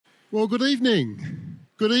Well, good evening.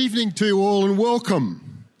 Good evening to you all and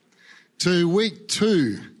welcome to week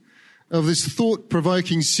 2 of this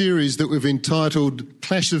thought-provoking series that we've entitled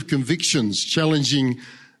Clash of Convictions, Challenging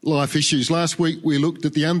Life Issues. Last week we looked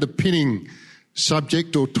at the underpinning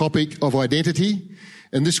subject or topic of identity,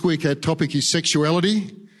 and this week our topic is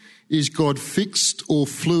sexuality. Is God fixed or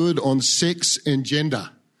fluid on sex and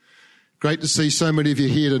gender? Great to see so many of you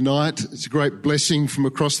here tonight. It's a great blessing from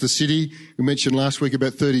across the city. We mentioned last week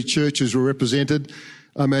about 30 churches were represented.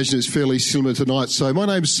 I imagine it's fairly similar tonight. So my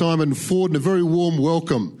name's Simon Ford, and a very warm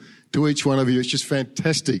welcome to each one of you. It's just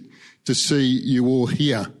fantastic to see you all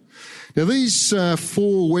here. Now, these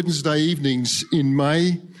 4 Wednesday evenings in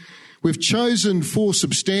May, we've chosen 4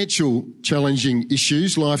 substantial challenging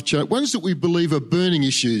issues, ones that we believe are burning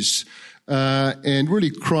issues, and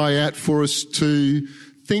really cry out for us to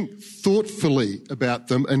think thoughtfully about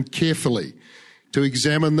them and carefully, to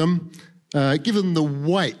examine them, give them the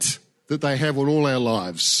weight that they have on all our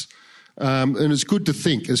lives. And it's good to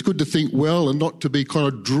think well and not to be kind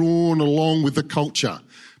of drawn along with the culture,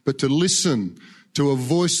 but to listen to a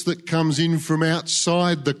voice that comes in from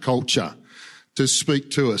outside the culture to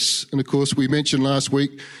speak to us. And of course, we mentioned last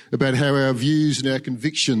week about how our views and our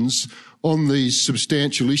convictions on these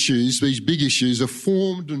substantial issues, these big issues, are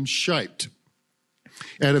formed and shaped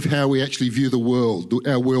out of how we actually view the world,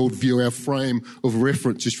 our worldview, our frame of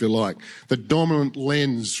reference, if you like, the dominant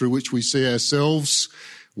lens through which we see ourselves,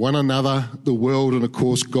 one another, the world, and of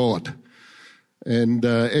course God. And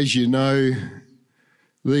as you know,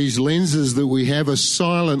 these lenses that we have are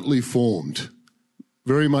silently formed,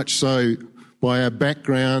 very much so by our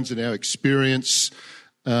backgrounds and our experience,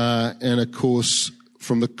 and of course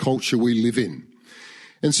from the culture we live in.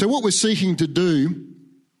 And so what we're seeking to do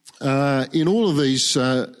in all of these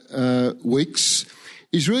weeks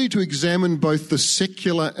is really to examine both the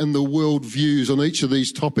secular and the world views on each of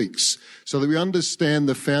these topics so that we understand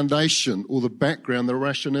the foundation or the background, the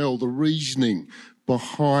rationale, the reasoning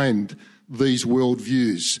behind these world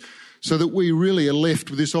views, so that we really are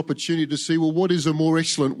left with this opportunity to see, well, what is a more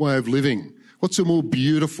excellent way of living? What's a more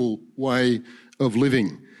beautiful way of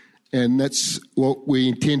living? And that's what we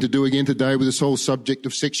intend to do again today with this whole subject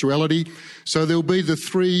of sexuality. So there'll be the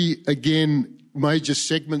 3, again, major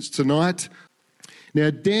segments tonight.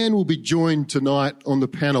 Now, Dan will be joined tonight on the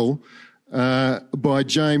panel by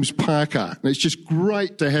James Parker. And it's just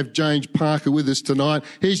great to have James Parker with us tonight.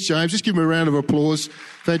 Here's James. Just give him a round of applause.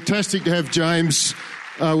 Fantastic to have James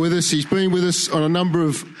with us. He's been with us on a number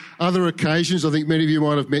of other occasions. I think many of you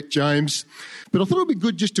might have met James. But I thought it would be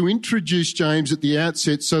good just to introduce James at the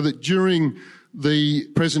outset so that during the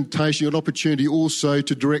presentation you had an opportunity also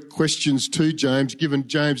to direct questions to James, given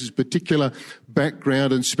James's particular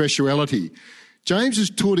background and speciality. James has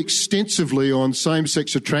taught extensively on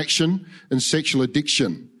same-sex attraction and sexual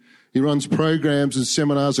addiction. He runs programs and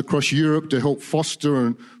seminars across Europe to help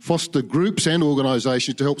foster groups and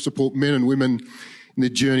organisations to help support men and women in the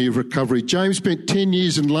journey of recovery. James spent 10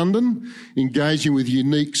 years in London engaging with the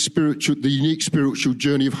unique spiritual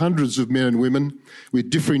journey of hundreds of men and women with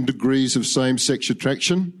differing degrees of same-sex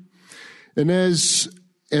attraction. And as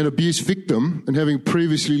an abuse victim and having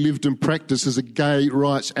previously lived and practiced as a gay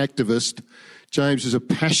rights activist, James has a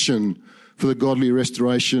passion for the godly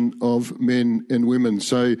restoration of men and women.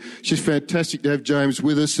 So it's just fantastic to have James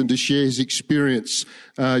with us and to share his experience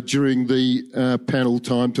during the panel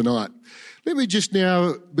time tonight. Let me just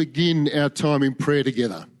now begin our time in prayer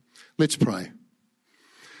together. Let's pray.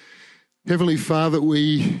 Heavenly Father,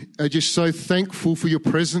 we are just so thankful for your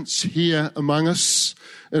presence here among us.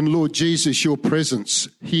 And Lord Jesus, your presence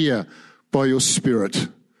here by your Spirit.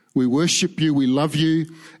 We worship you, we love you,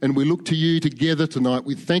 and we look to you together tonight.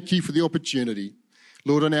 We thank you for the opportunity.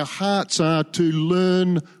 Lord, and our hearts are to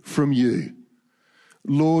learn from you.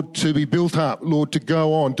 Lord, to be built up. Lord, to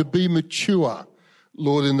go on, to be mature.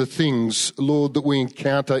 Lord, in the things, Lord, that we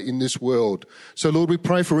encounter in this world. So, Lord, we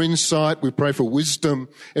pray for insight, we pray for wisdom,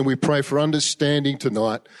 and we pray for understanding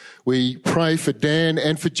tonight. We pray for Dan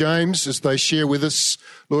and for James as they share with us.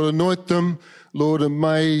 Lord, anoint them, Lord, and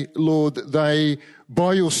may, Lord, they,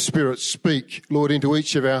 by your Spirit, speak, Lord, into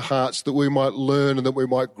each of our hearts that we might learn and that we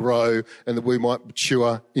might grow and that we might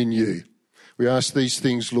mature in you. We ask these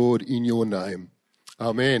things, Lord, in your name.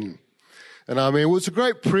 Amen. And amen. Well, it's a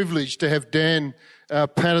great privilege to have Dan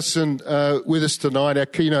Patterson with us tonight, our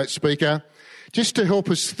keynote speaker, just to help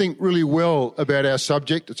us think really well about our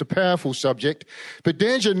subject. It's a powerful subject. But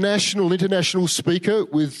Dan's a international speaker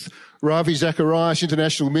with Ravi Zacharias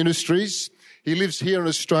International Ministries. He lives here in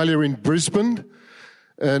Australia in Brisbane.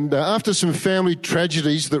 And after some family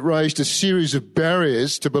tragedies that raised a series of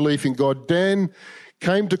barriers to belief in God, Dan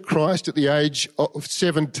came to Christ at the age of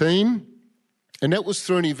 17, and that was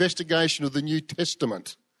through an investigation of the New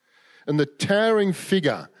Testament and the towering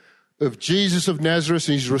figure of Jesus of Nazareth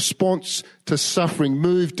and his response to suffering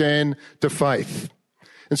moved Dan to faith.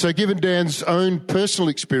 And so given Dan's own personal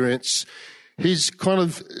experience, he's kind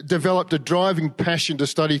of developed a driving passion to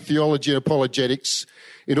study theology and apologetics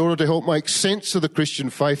in order to help make sense of the Christian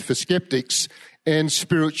faith for skeptics and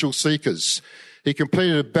spiritual seekers. He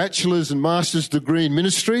completed a bachelor's and master's degree in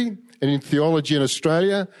ministry and in theology in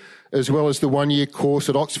Australia, as well as the one-year course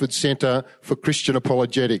at Oxford Centre for Christian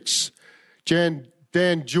Apologetics.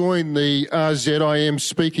 Dan joined the RZIM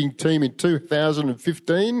speaking team in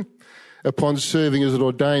 2015 upon serving as an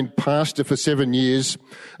ordained pastor for 7 years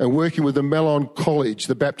and working with the Mellon College,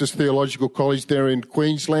 the Baptist Theological College there in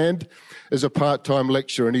Queensland, as a part-time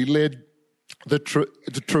lecturer. And he led the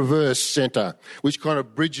Traverse Centre, which kind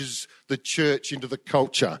of bridges the church into the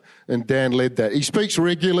culture, and Dan led that. He speaks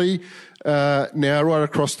regularly now right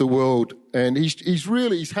across the world, and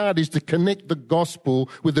his heart is to connect the gospel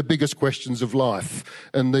with the biggest questions of life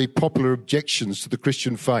and the popular objections to the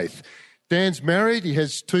Christian faith. Dan's married. He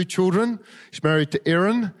has 2 children. He's married to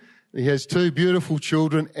Erin. He has 2 beautiful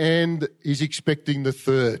children, and he's expecting the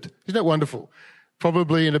 3rd. Isn't that wonderful?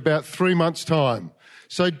 Probably in about 3 months' time.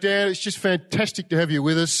 So, Dan, it's just fantastic to have you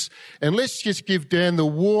with us. And let's just give Dan the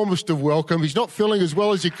warmest of welcome. He's not feeling as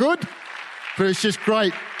well as he could, but it's just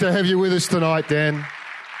great to have you with us tonight, Dan.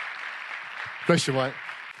 Bless you, mate.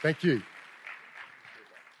 Thank you.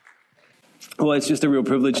 Well, it's just a real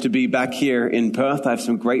privilege to be back here in Perth. I have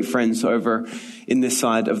some great friends over in this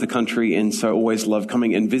side of the country, and so I always love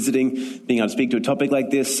coming and visiting, being able to speak to a topic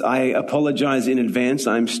like this. I apologize in advance.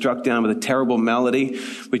 I'm struck down with a terrible malady,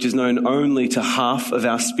 which is known only to half of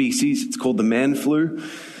our species. It's called the man flu.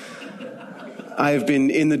 I have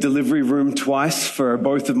been in the delivery room twice for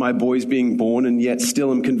both of my boys being born, and yet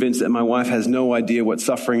still am convinced that my wife has no idea what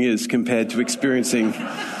suffering is compared to experiencing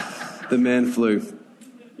the man flu.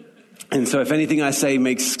 And so if anything I say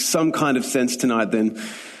makes some kind of sense tonight, then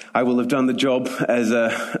I will have done the job as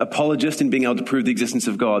an apologist in being able to prove the existence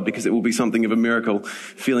of God, because it will be something of a miracle,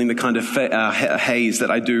 feeling the kind of haze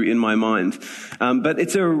that I do in my mind. But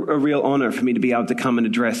it's a real honor for me to be able to come and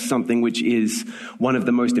address something which is one of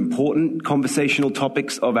the most important conversational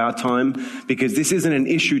topics of our time, because this isn't an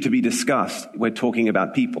issue to be discussed. We're talking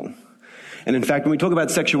about people. And in fact, when we talk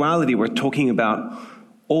about sexuality, we're talking about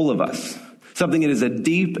all of us. Something that is a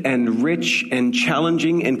deep and rich and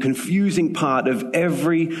challenging and confusing part of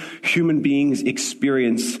every human being's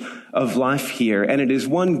experience of life here. And it is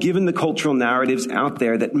one, given the cultural narratives out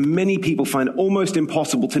there, that many people find almost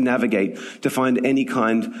impossible to navigate, to find any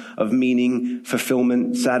kind of meaning,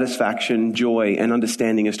 fulfillment, satisfaction, joy, and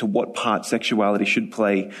understanding as to what part sexuality should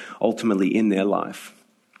play ultimately in their life.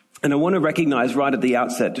 And I want to recognize right at the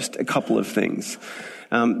outset just a couple of things.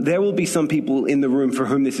 There will be some people in the room for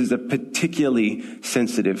whom this is a particularly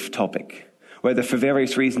sensitive topic, whether for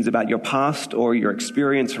various reasons about your past or your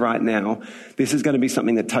experience right now. This is going to be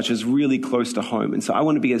something that touches really close to home. And so I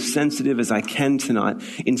want to be as sensitive as I can tonight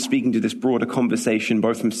in speaking to this broader conversation,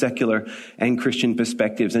 both from secular and Christian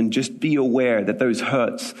perspectives, and just be aware that those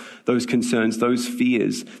hurts, those concerns, those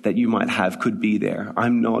fears that you might have could be there.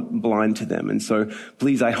 I'm not blind to them. And so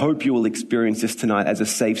please, I hope you will experience this tonight as a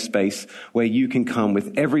safe space where you can come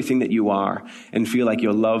with everything that you are and feel like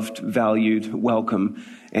you're loved, valued, welcome,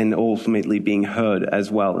 and ultimately being heard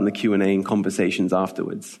as well in the Q&A and conversations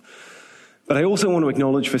afterwards. But I also want to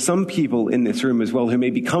acknowledge for some people in this room as well who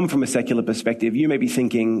maybe come from a secular perspective, you may be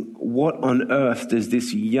thinking, what on earth does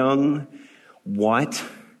this young, white,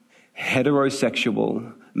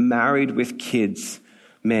 heterosexual, married with kids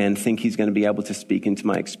man think he's going to be able to speak into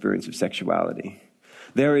my experience of sexuality?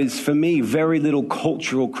 There is, for me, very little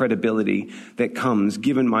cultural credibility that comes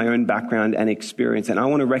given my own background and experience. And I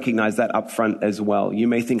want to recognize that up front as well. You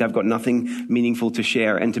may think I've got nothing meaningful to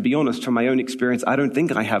share. And to be honest, from my own experience, I don't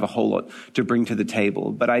think I have a whole lot to bring to the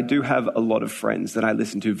table. But I do have a lot of friends that I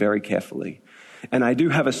listen to very carefully. And I do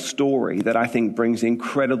have a story that I think brings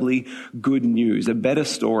incredibly good news, a better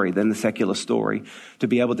story than the secular story, to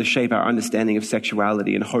be able to shape our understanding of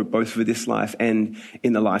sexuality and hope both for this life and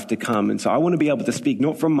in the life to come. And so I want to be able to speak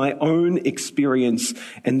not from my own experience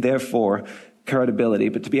and therefore credibility,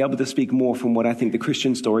 but to be able to speak more from what I think the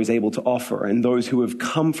Christian story is able to offer, and those who have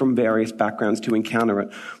come from various backgrounds to encounter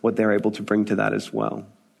it, what they're able to bring to that as well.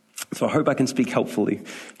 So I hope I can speak helpfully.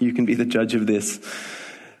 You can be the judge of this.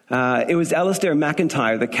 It was Alistair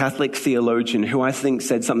MacIntyre, the Catholic theologian, who I think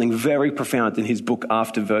said something very profound in his book,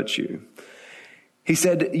 After Virtue. He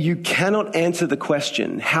said, "You cannot answer the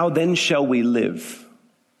question, how then shall we live,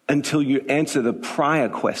 until you answer the prior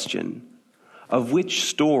question of which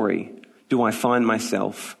story do I find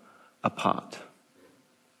myself a part?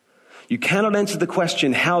 You cannot answer the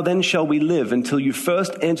question, how then shall we live, until you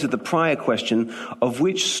first answer the prior question, of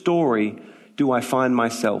which story do I find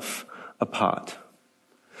myself a part?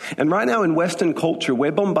 And right now in Western culture,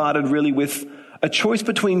 we're bombarded really with a choice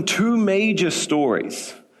between two major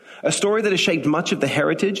stories. A story that has shaped much of the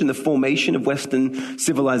heritage and the formation of Western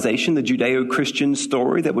civilization, the Judeo-Christian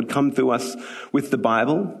story that would come through us with the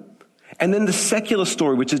Bible. And then the secular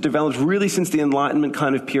story, which has developed really since the Enlightenment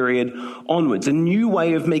kind of period onwards. A new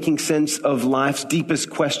way of making sense of life's deepest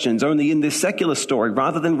questions, only in this secular story,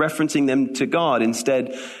 rather than referencing them to God.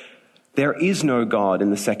 Instead, there is no God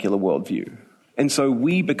in the secular worldview. And so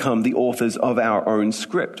we become the authors of our own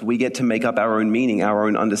script. We get to make up our own meaning, our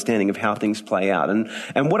own understanding of how things play out.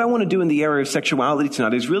 And what I want to do in the area of sexuality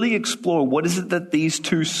tonight is really explore what is it that these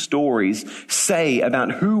two stories say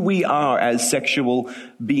about who we are as sexual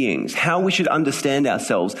beings, how we should understand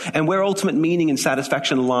ourselves, and where ultimate meaning and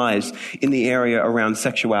satisfaction lies in the area around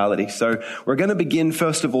sexuality. So we're going to begin,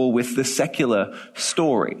 first of all, with the secular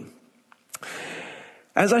story.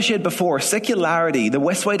 As I shared before, secularity, the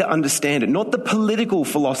best way to understand it, not the political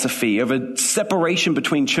philosophy of a separation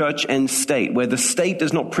between church and state, where the state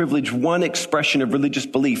does not privilege one expression of religious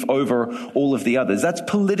belief over all of the others. That's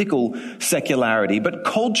political secularity. But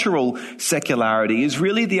cultural secularity is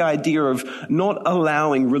really the idea of not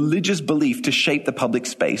allowing religious belief to shape the public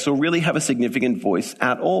space or really have a significant voice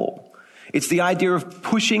at all. It's the idea of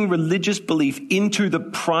pushing religious belief into the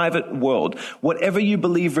private world. Whatever you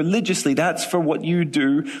believe religiously, that's for what you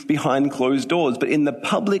do behind closed doors. But in the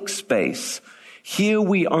public space, here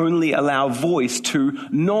we only allow voice to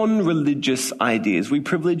non-religious ideas. We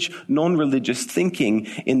privilege non-religious thinking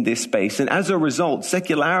in this space. And as a result,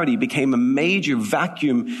 secularity became a major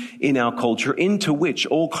vacuum in our culture into which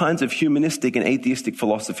all kinds of humanistic and atheistic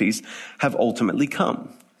philosophies have ultimately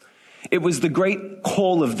come. It was the great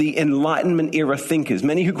call of the Enlightenment era thinkers,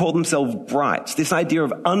 many who call themselves brights, this idea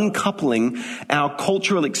of uncoupling our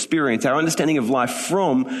cultural experience, our understanding of life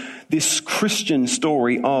from this Christian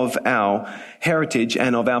story of our heritage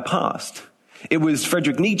and of our past. It was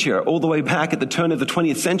Friedrich Nietzsche, all the way back at the turn of the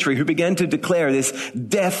 20th century, who began to declare this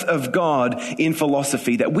death of God in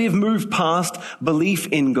philosophy, that we've moved past belief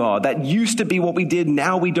in God. That used to be what we did.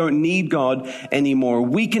 Now we don't need God anymore.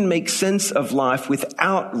 We can make sense of life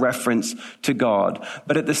without reference to God.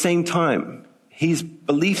 But at the same time, his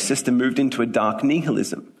belief system moved into a dark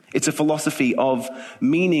nihilism. It's a philosophy of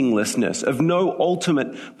meaninglessness, of no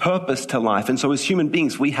ultimate purpose to life. And so as human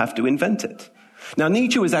beings, we have to invent it. Now,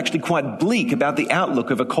 Nietzsche was actually quite bleak about the outlook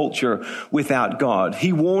of a culture without God.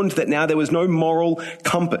 He warned that now there was no moral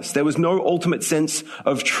compass. There was no ultimate sense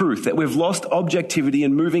of truth, that we've lost objectivity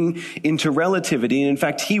and moving into relativity. And in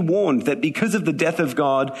fact, he warned that because of the death of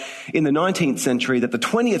God in the 19th century, that the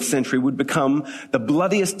 20th century would become the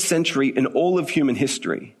bloodiest century in all of human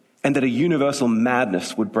history, and that a universal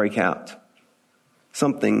madness would break out.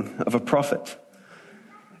 Something of a prophet.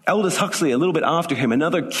 Aldous Huxley, a little bit after him,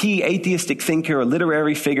 another key atheistic thinker, a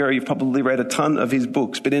literary figure. You've probably read a ton of his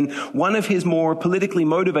books. But in one of his more politically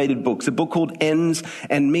motivated books, a book called Ends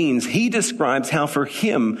and Means, he describes how for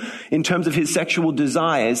him, in terms of his sexual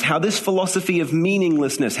desires, how this philosophy of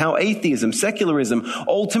meaninglessness, how atheism, secularism,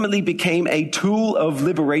 ultimately became a tool of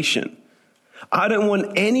liberation. I don't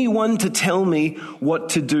want anyone to tell me what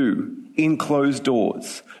to do in closed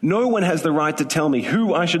doors. No one has the right to tell me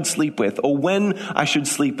who I should sleep with or when I should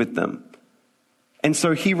sleep with them. And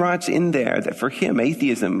so he writes in there that for him,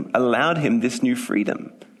 atheism allowed him this new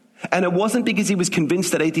freedom. And it wasn't because he was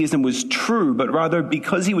convinced that atheism was true, but rather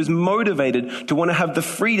because he was motivated to want to have the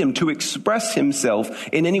freedom to express himself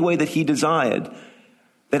in any way that he desired,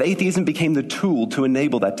 that atheism became the tool to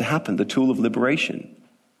enable that to happen, the tool of liberation.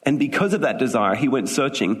 And because of that desire, he went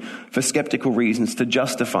searching for skeptical reasons to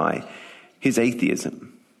justify his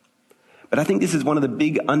atheism. But I think this is one of the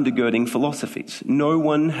big undergirding philosophies. No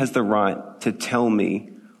one has the right to tell me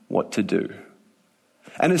what to do.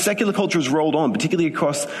 And as secular culture has rolled on, particularly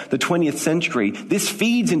across the 20th century, this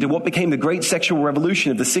feeds into what became the great sexual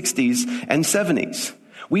revolution of the 60s and 70s.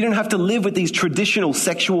 We don't have to live with these traditional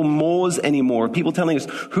sexual mores anymore, people telling us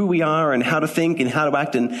who we are and how to think and how to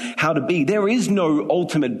act and how to be. There is no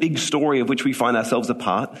ultimate big story of which we find ourselves a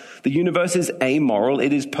part. The universe is amoral.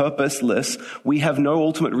 It is purposeless. We have no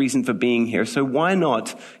ultimate reason for being here. So why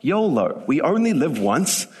not YOLO? We only live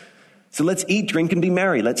once. So let's eat, drink, and be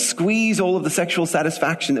merry. Let's squeeze all of the sexual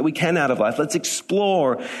satisfaction that we can out of life. Let's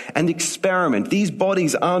explore and experiment. These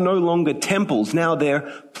bodies are no longer temples. Now they're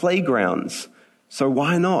playgrounds. So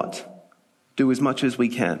why not do as much as we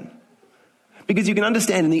can? Because you can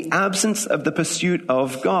understand, in the absence of the pursuit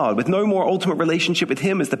of God, with no more ultimate relationship with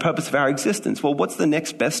him as the purpose of our existence, well, what's the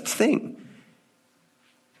next best thing?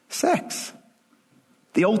 Sex.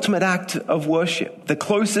 The ultimate act of worship, the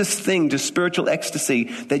closest thing to spiritual ecstasy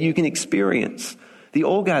that you can experience. The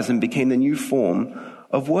orgasm became the new form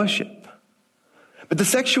of worship. But the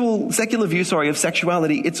secular view of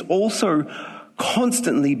sexuality, it's also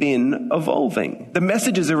constantly been evolving. The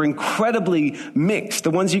messages are incredibly mixed. The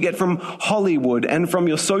ones you get from Hollywood and from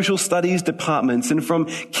your social studies departments and from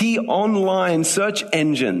key online search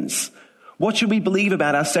engines. What should we believe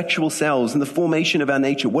about our sexual selves and the formation of our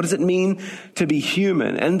nature? What does it mean to be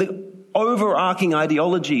human? And the overarching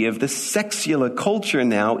ideology of the secular culture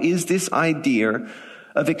now is this idea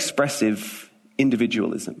of expressive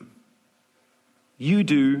individualism. You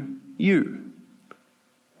do you.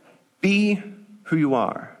 Be who you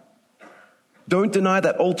are. Don't deny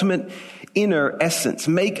that ultimate inner essence.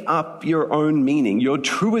 Make up your own meaning. Your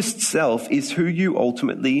truest self is who you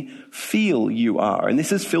ultimately feel you are. And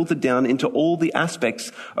this is filtered down into all the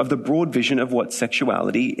aspects of the broad vision of what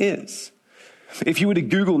sexuality is. If you were to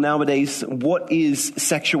Google nowadays, what is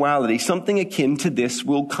sexuality? Something akin to this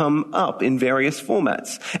will come up in various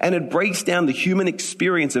formats. And it breaks down the human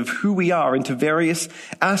experience of who we are into various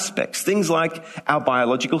aspects. Things like our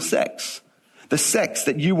biological sex. The sex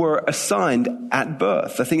that you were assigned at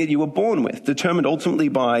birth, the thing that you were born with, determined ultimately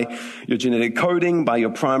by your genetic coding, by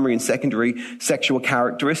your primary and secondary sexual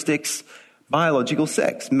characteristics, biological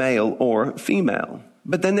sex, male or female.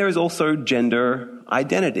 But then there is also gender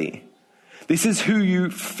identity. This is who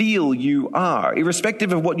you feel you are,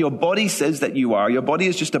 irrespective of what your body says that you are. Your body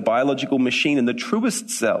is just a biological machine, and the truest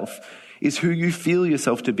self is who you feel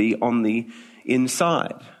yourself to be on the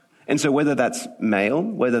inside. And so whether that's male,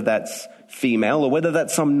 whether that's female, or whether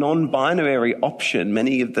that's some non-binary option,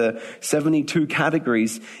 many of the 72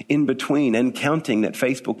 categories in between and counting that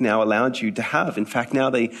Facebook now allowed you to have. In fact, now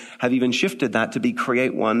they have even shifted that to be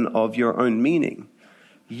create one of your own meaning.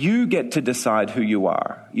 You get to decide who you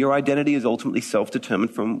are. Your identity is ultimately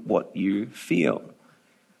self-determined from what you feel.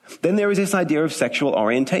 Then there is this idea of sexual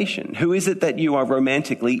orientation. Who is it that you are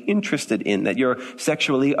romantically interested in, that you're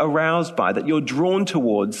sexually aroused by, that you're drawn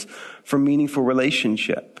towards for meaningful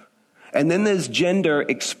relationship? And then there's gender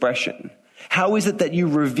expression. How is it that you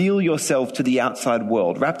reveal yourself to the outside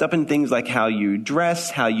world, wrapped up in things like how you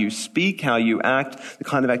dress, how you speak, how you act, the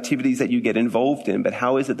kind of activities that you get involved in, but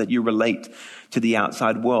how is it that you relate to the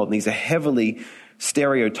outside world? And these are heavily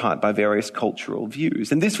stereotyped by various cultural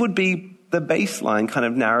views. And this would be the baseline kind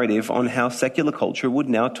of narrative on how secular culture would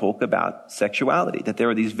now talk about sexuality, that there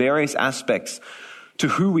are these various aspects to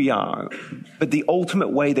who we are, but the ultimate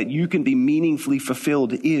way that you can be meaningfully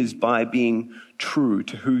fulfilled is by being true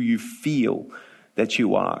to who you feel that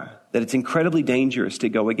you are. That it's incredibly dangerous to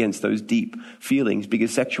go against those deep feelings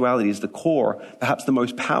because sexuality is the core, perhaps the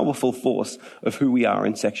most powerful force of who we are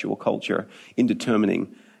in sexual culture in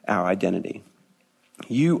determining our identity.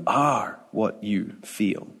 You are what you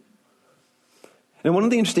feel. And one of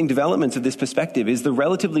the interesting developments of this perspective is the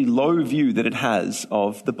relatively low view that it has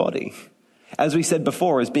of the body. As we said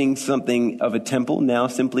before, as being something of a temple, now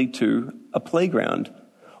simply to a playground.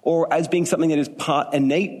 Or as being something that is part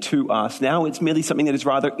innate to us, now it's merely something that is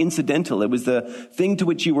rather incidental. It was the thing to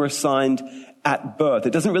which you were assigned at birth.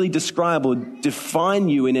 It doesn't really describe or define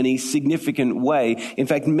you in any significant way. In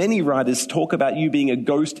fact, many writers talk about you being a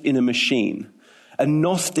ghost in a machine, a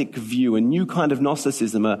Gnostic view, a new kind of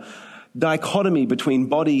Gnosticism, a dichotomy between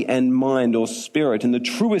body and mind or spirit. And the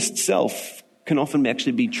truest self can often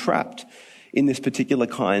actually be trapped in this particular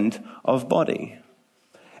kind of body.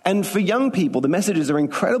 And for young people, the messages are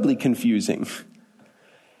incredibly confusing.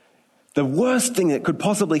 The worst thing that could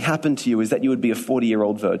possibly happen to you is that you would be a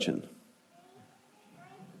 40-year-old virgin.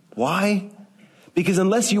 Why? Because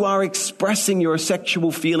unless you are expressing your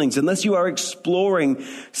sexual feelings, unless you are exploring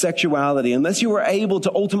sexuality, unless you are able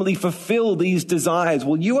to ultimately fulfill these desires,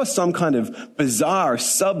 well, you are some kind of bizarre,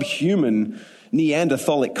 subhuman,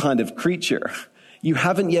 Neanderthalic kind of creature. You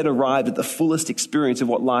haven't yet arrived at the fullest experience of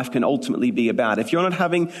what life can ultimately be about. If you're not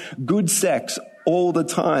having good sex all the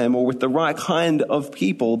time or with the right kind of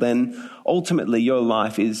people, then ultimately your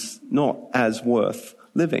life is not as worth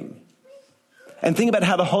living. And think about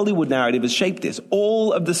how the Hollywood narrative has shaped this.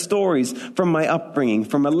 All of the stories from my upbringing,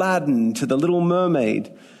 from Aladdin to The Little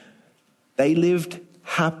Mermaid, they lived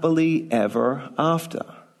happily ever after.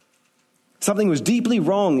 Something was deeply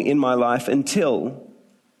wrong in my life until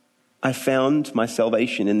I found my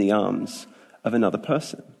salvation in the arms of another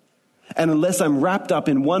person. And unless I'm wrapped up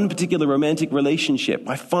in one particular romantic relationship,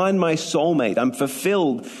 I find my soulmate, I'm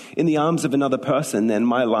fulfilled in the arms of another person, then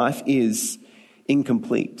my life is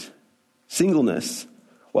incomplete. Singleness,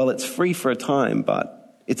 well, it's free for a time,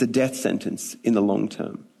 but it's a death sentence in the long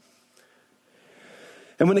term.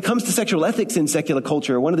 And when it comes to sexual ethics in secular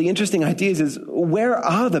culture, one of the interesting ideas is, where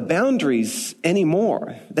are the boundaries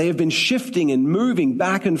anymore? They have been shifting and moving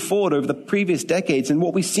back and forward over the previous decades. And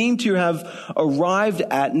what we seem to have arrived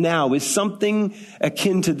at now is something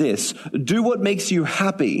akin to this. Do what makes you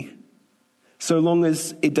happy, so long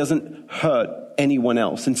as it doesn't hurt anyone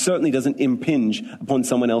else, and certainly doesn't impinge upon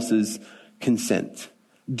someone else's consent.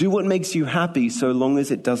 Do what makes you happy, so long as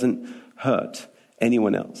it doesn't hurt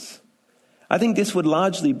anyone else. I think this would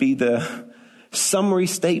largely be the summary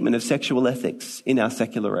statement of sexual ethics in our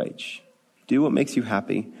secular age. Do what makes you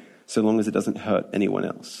happy, so long as it doesn't hurt anyone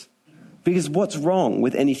else. Because what's wrong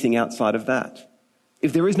with anything outside of that?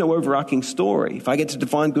 If there is no overarching story, if I get to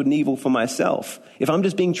define good and evil for myself, if I'm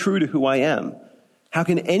just being true to who I am, how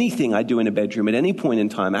can anything I do in a bedroom at any point in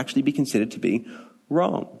time actually be considered to be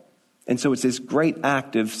wrong? And so it's this great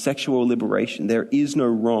act of sexual liberation. There is no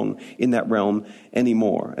wrong in that realm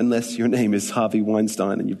anymore, unless your name is Harvey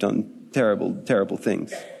Weinstein and you've done terrible, terrible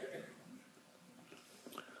things.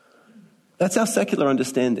 That's our secular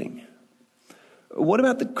understanding. What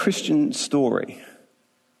about the Christian story?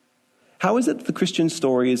 How is it the Christian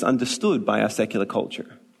story is understood by our secular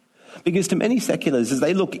culture? Because to many seculars, as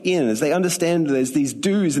they look in, as they understand there's these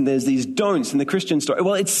do's and there's these don'ts in the Christian story,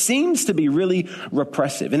 well, it seems to be really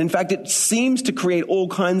repressive. And in fact, it seems to create all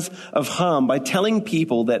kinds of harm by telling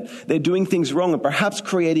people that they're doing things wrong and perhaps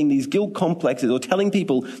creating these guilt complexes, or telling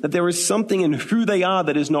people that there is something in who they are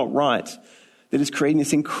that is not right, that is creating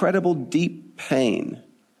this incredible deep pain.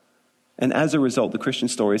 And as a result, the Christian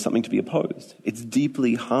story is something to be opposed. It's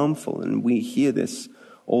deeply harmful, and we hear this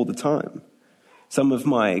all the time. Some of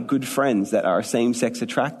my good friends that are same-sex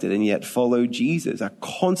attracted and yet follow Jesus are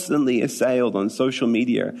constantly assailed on social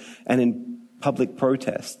media and in public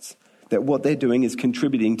protests that what they're doing is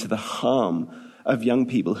contributing to the harm of young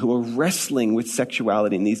people who are wrestling with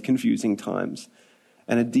sexuality in these confusing times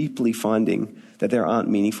and are deeply finding that there aren't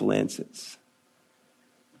meaningful answers.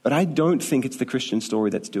 But I don't think it's the Christian story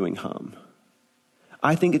that's doing harm.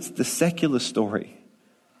 I think it's the secular story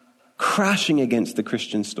crashing against the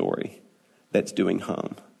Christian story that's doing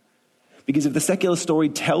harm. Because if the secular story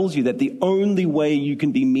tells you that the only way you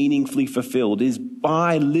can be meaningfully fulfilled is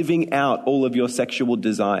by living out all of your sexual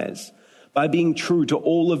desires, by being true to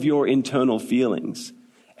all of your internal feelings,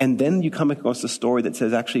 and then you come across a story that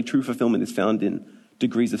says actually true fulfillment is found in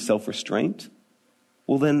degrees of self-restraint,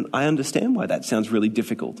 well then I understand why that sounds really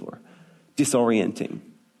difficult or disorienting.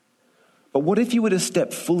 But what if you were to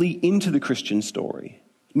step fully into the Christian story,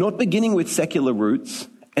 not beginning with secular roots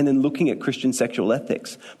and then looking at Christian sexual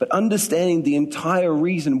ethics, but understanding the entire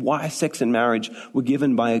reason why sex and marriage were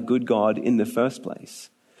given by a good God in the first place?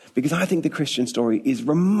 Because I think the Christian story is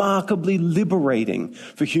remarkably liberating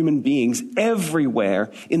for human beings everywhere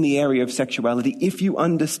in the area of sexuality if you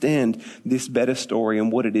understand this better story and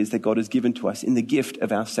what it is that God has given to us in the gift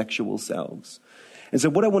of our sexual selves. And so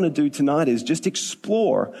what I want to do tonight is just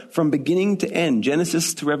explore from beginning to end,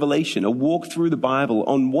 Genesis to Revelation, a walk through the Bible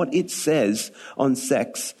on what it says on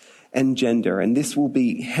sex and gender. And this will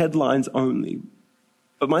be headlines only.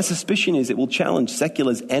 But my suspicion is it will challenge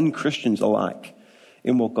seculars and Christians alike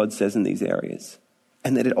in what God says in these areas.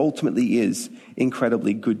 And that it ultimately is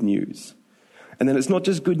incredibly good news. And that it's not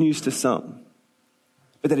just good news to some,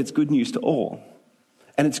 but that it's good news to all.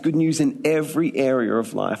 And it's good news in every area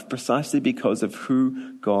of life precisely because of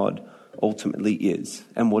who God ultimately is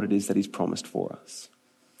and what it is that he's promised for us.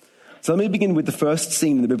 So let me begin with the first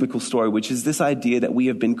scene in the biblical story, which is this idea that we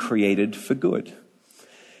have been created for good.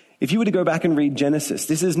 If you were to go back and read Genesis,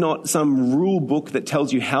 this is not some rule book that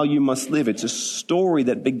tells you how you must live. It's a story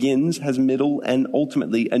that begins, has middle, and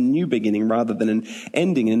ultimately a new beginning rather than an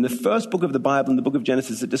ending. And in the first book of the Bible, in the book of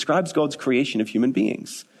Genesis, it describes God's creation of human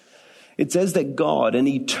beings. It says that God, an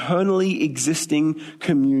eternally existing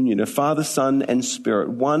communion of Father, Son, and Spirit,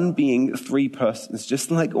 one being three persons,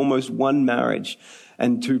 just like almost one marriage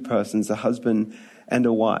and two persons, a husband and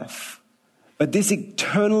a wife. But this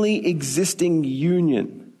eternally existing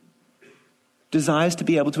union desires to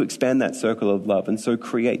be able to expand that circle of love and so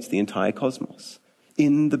creates the entire cosmos.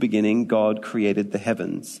 In the beginning, God created the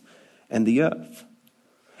heavens and the earth.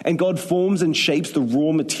 And God forms and shapes the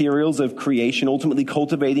raw materials of creation, ultimately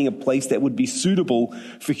cultivating a place that would be suitable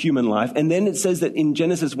for human life. And then it says that in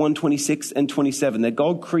Genesis 1:26 and 27, that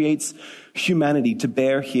God creates humanity to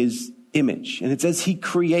bear his image. And it says he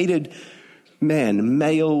created man,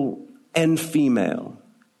 male and female.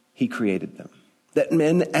 He created them. that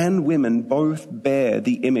men and women both bear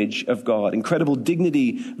the image of God, incredible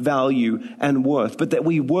dignity, value, and worth, but that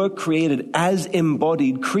we were created as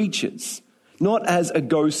embodied creatures, not as a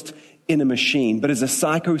ghost in a machine, but as a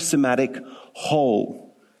psychosomatic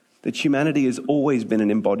whole, that humanity has always been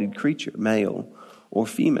an embodied creature, male or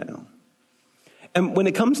female. And when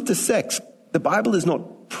it comes to sex, the Bible is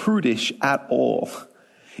not prudish at all.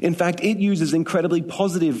 In fact, it uses incredibly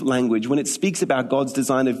positive language when it speaks about God's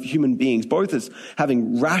design of human beings, both as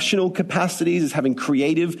having rational capacities, as having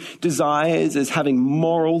creative desires, as having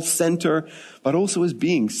moral center, but also as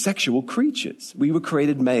being sexual creatures. We were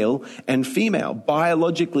created male and female,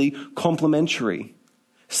 biologically complementary,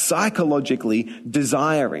 psychologically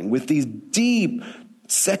desiring, with these deep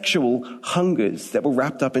sexual hungers that were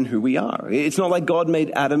wrapped up in who we are. It's not like God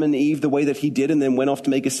made Adam and Eve the way that he did and then went off to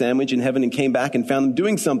make a sandwich in heaven and came back and found them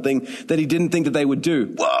doing something that he didn't think that they would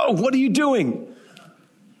do. Whoa, what are you doing?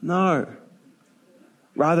 No.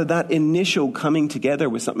 Rather, that initial coming together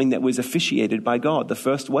was something that was officiated by God, the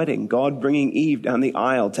first wedding, God bringing Eve down the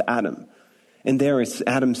aisle to Adam. And there is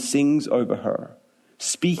Adam sings over her,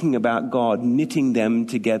 speaking about God knitting them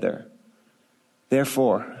together.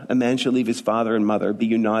 Therefore, a man shall leave his father and mother, be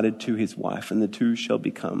united to his wife, and the two shall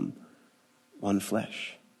become one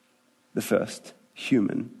flesh. The first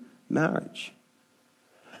human marriage.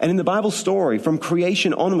 And in the Bible story, from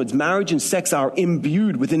creation onwards, marriage and sex are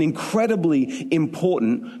imbued with an incredibly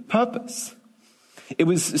important purpose. It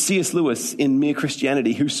was C.S. Lewis in Mere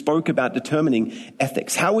Christianity who spoke about determining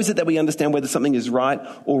ethics. How is it that we understand whether something is right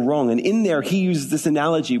or wrong? And in there, he uses this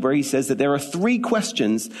analogy where he says that there are 3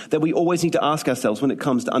 questions that we always need to ask ourselves when it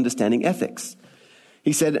comes to understanding ethics.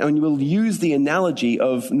 He said, and we'll use the analogy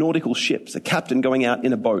of nautical ships, a captain going out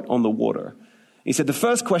in a boat on the water. He said, the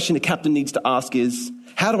first question the captain needs to ask is,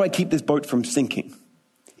 how do I keep this boat from sinking?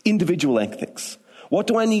 Individual ethics. What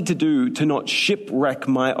do I need to do to not shipwreck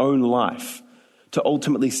my own life, to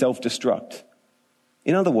ultimately self-destruct?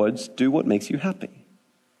 In other words, do what makes you happy.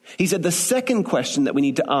 He said the second question that we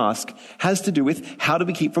need to ask has to do with how do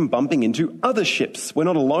we keep from bumping into other ships? We're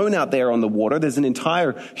not alone out there on the water. There's an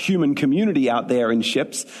entire human community out there in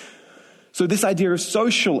ships. So this idea of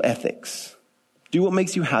social ethics, do what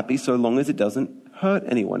makes you happy so long as it doesn't hurt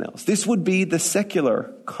anyone else. This would be the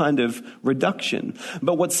secular kind of reduction.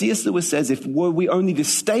 But what C.S. Lewis says, if we only to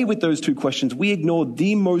stay with those 2 questions, we ignore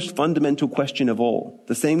the most fundamental question of all.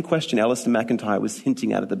 The same question Alistair McIntyre was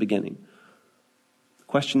hinting at the beginning.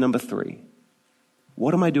 Question number 3.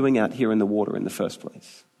 What am I doing out here in the water in the first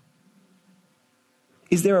place?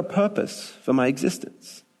 Is there a purpose for my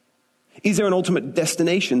existence? Is there an ultimate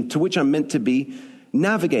destination to which I'm meant to be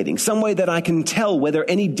navigating, some way that I can tell whether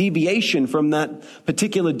any deviation from that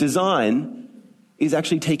particular design is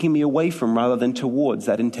actually taking me away from rather than towards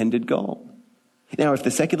that intended goal? Now, if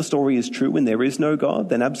the secular story is true and there is no God,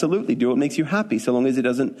 then absolutely do what makes you happy so long as it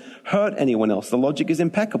doesn't hurt anyone else. The logic is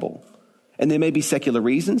impeccable. And there may be secular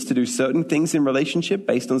reasons to do certain things in relationship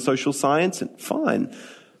based on social science, and fine.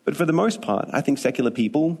 But for the most part, I think secular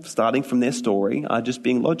people, starting from their story, are just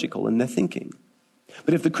being logical in their thinking.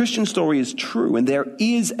 But if the Christian story is true and there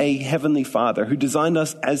is a heavenly Father who designed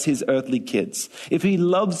us as his earthly kids, if he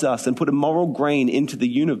loves us and put a moral grain into the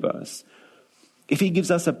universe, if he gives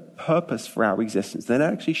us a purpose for our existence, then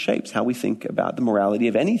that actually shapes how we think about the morality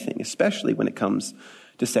of anything, especially when it comes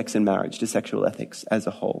to sex and marriage, to sexual ethics as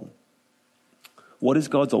a whole. What is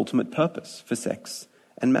God's ultimate purpose for sex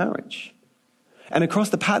and marriage? And across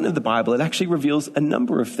the pattern of the Bible, it actually reveals a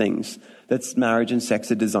number of things that marriage and sex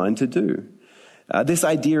are designed to do. This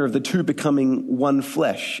idea of the 2 becoming one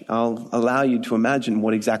flesh, I'll allow you to imagine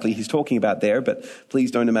what exactly he's talking about there, but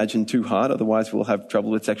please don't imagine too hard, otherwise we'll have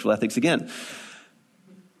trouble with sexual ethics again.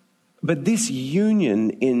 But this union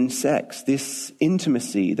in sex, this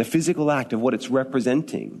intimacy, the physical act of what it's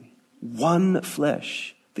representing, one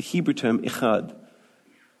flesh, the Hebrew term ichad.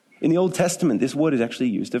 In the Old Testament, this word is actually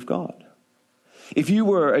used of God. If you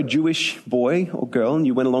were a Jewish boy or girl and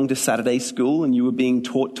you went along to Saturday school and you were being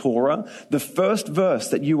taught Torah, the first verse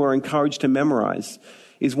that you are encouraged to memorize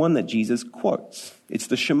is one that Jesus quotes. It's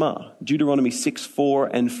the Shema, Deuteronomy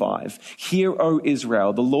 6:4-5. Hear, O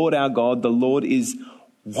Israel, the Lord our God, the Lord is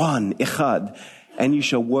one, echad, and you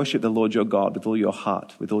shall worship the Lord your God with all your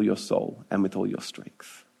heart, with all your soul, and with all your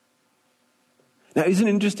strength. Now, isn't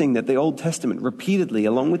it interesting that the Old Testament repeatedly,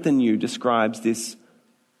 along with the New, describes this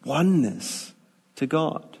oneness to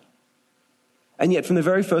God? And yet from the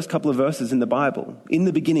very first couple of verses in the Bible, in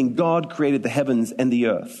the beginning, God created the heavens and the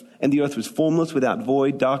earth was formless without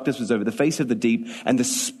void, darkness was over the face of the deep, and the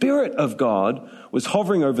Spirit of God was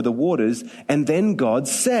hovering over the waters, and then God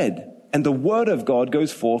said, and the word of God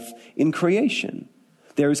goes forth in creation.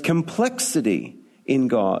 There is complexity in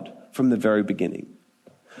God from the very beginning.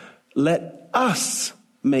 Let us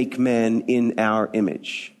make man in our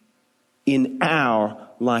image, in our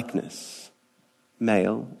likeness,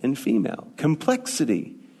 male and female.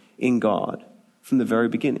 Complexity in God from the very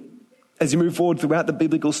beginning. As you move forward throughout the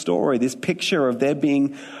biblical story, this picture of there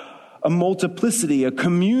being a multiplicity, a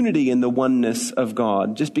community in the oneness of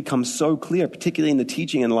God just becomes so clear, particularly in the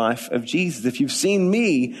teaching and life of Jesus. If you've seen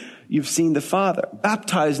me, you've seen the Father.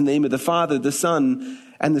 Baptized in the name of the Father, the Son,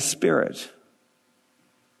 and the Spirit.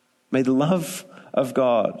 May the love of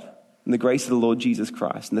God and the grace of the Lord Jesus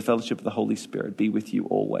Christ and the fellowship of the Holy Spirit be with you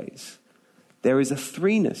always. There is a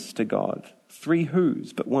threeness to God. Three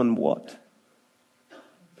whos, but one what?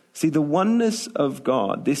 See, the oneness of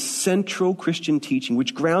God, this central Christian teaching,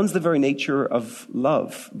 which grounds the very nature of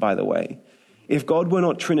love, by the way. If God were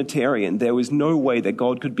not Trinitarian, there was no way that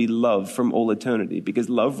God could be love from all eternity, because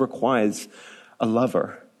love requires a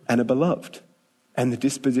lover and a beloved, and the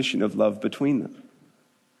disposition of love between them.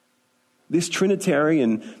 This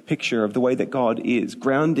Trinitarian picture of the way that God is,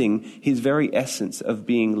 grounding his very essence of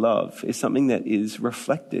being love, is something that is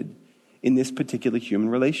reflected in this particular human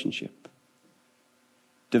relationship.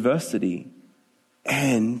 Diversity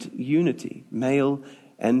and unity, male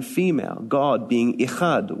and female. God being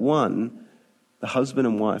Ichad, one, the husband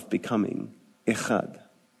and wife becoming Ichad,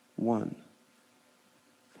 one.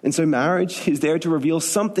 And so marriage is there to reveal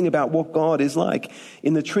something about what God is like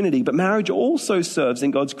in the Trinity. But marriage also serves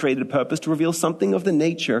in God's created purpose to reveal something of the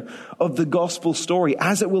nature of the gospel story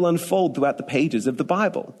as it will unfold throughout the pages of the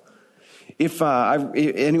Bible. If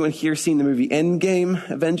anyone here seen the movie Endgame,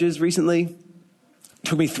 Avengers, recently? It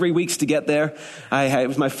took me 3 weeks to get there. It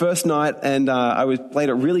was my first night, and I played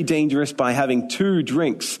it really dangerous by having 2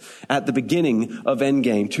 drinks at the beginning of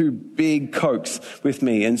Endgame, 2 big Cokes with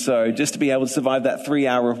me. And so just to be able to survive that 3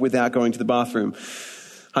 hour without going to the bathroom,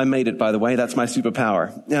 I made it, by the way. That's my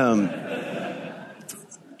superpower.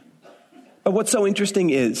 But what's so interesting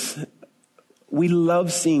is we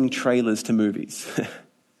love seeing trailers to movies. It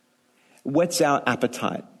whets our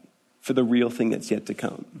appetite for the real thing that's yet to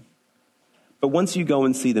come. But once you go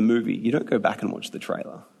and see the movie, you don't go back and watch the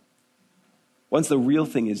trailer. Once the real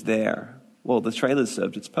thing is there, well, the trailer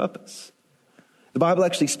served its purpose. The Bible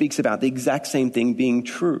actually speaks about the exact same thing being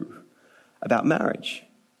true about marriage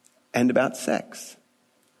and about sex.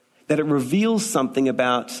 That it reveals something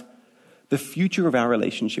about the future of our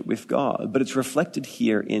relationship with God, but it's reflected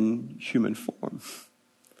here in human form.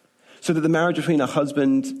 So that the marriage between a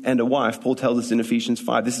husband and a wife, Paul tells us in Ephesians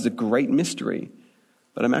 5, this is a great mystery.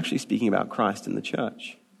 But I'm actually speaking about Christ and the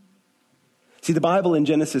church. See, the Bible in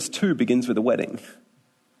Genesis 2 begins with a wedding.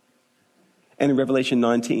 And in Revelation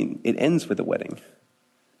 19, it ends with a wedding.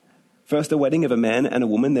 First a wedding of a man and a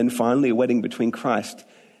woman, then finally a wedding between Christ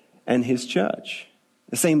and his church.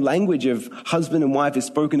 The same language of husband and wife is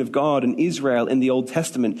spoken of God and Israel in the Old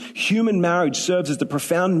Testament. Human marriage serves as the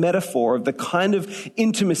profound metaphor of the kind of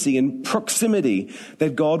intimacy and proximity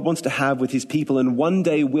that God wants to have with his people and one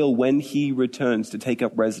day will when he returns to take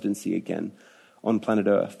up residency again on planet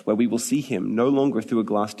Earth, where we will see him no longer through a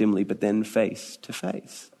glass dimly, but then face to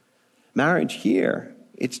face. Marriage here,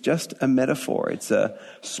 it's just a metaphor. It's a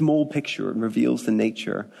small picture. It reveals the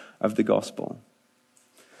nature of the gospel.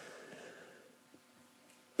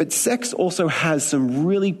 But sex also has some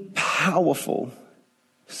really powerful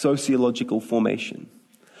sociological formation.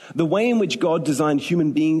 The way in which God designed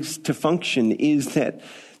human beings to function is that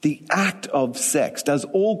the act of sex does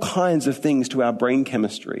all kinds of things to our brain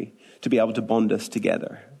chemistry to be able to bond us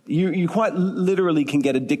together. You quite literally can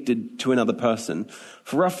get addicted to another person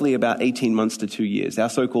for roughly about 18 months to 2 years, our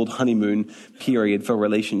so-called honeymoon period for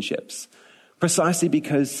relationships. Precisely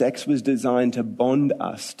because sex was designed to bond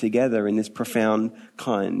us together in this profound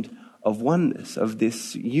kind of oneness, of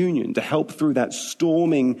this union, to help through that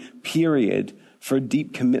storming period for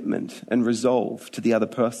deep commitment and resolve to the other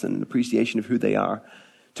person, and appreciation of who they are,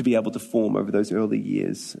 to be able to form over those early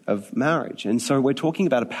years of marriage. And so we're talking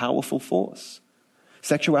about a powerful force.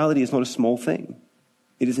 Sexuality is not a small thing.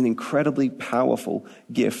 It is an incredibly powerful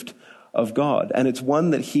gift of God, and it's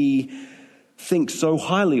one that he thinks so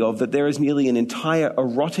highly of that there is nearly an entire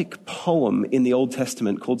erotic poem in the Old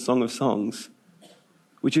Testament called Song of Songs,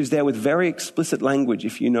 which is there with very explicit language,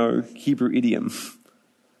 if you know Hebrew idiom,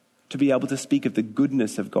 to be able to speak of the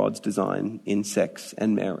goodness of God's design in sex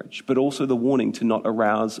and marriage, but also the warning to not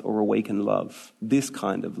arouse or awaken love, this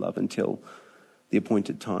kind of love, until the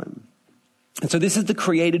appointed time. And so this is the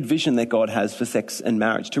created vision that God has for sex and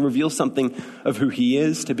marriage, to reveal something of who he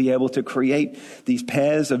is, to be able to create these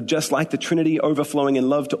pairs of, just like the Trinity overflowing in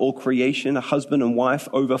love to all creation, a husband and wife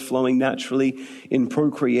overflowing naturally in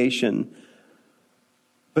procreation.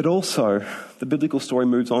 But also, the biblical story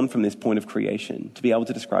moves on from this point of creation to be able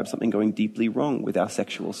to describe something going deeply wrong with our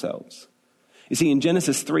sexual selves. You see, in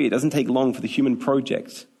Genesis 3, it doesn't take long for the human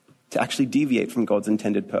project to actually deviate from God's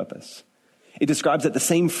intended purpose. It describes that the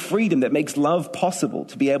same freedom that makes love possible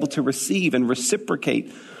to be able to receive and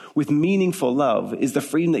reciprocate with meaningful love is the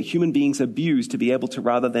freedom that human beings abuse to be able to,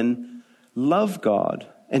 rather than love God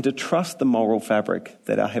and to trust the moral fabric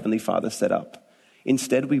that our Heavenly Father set up.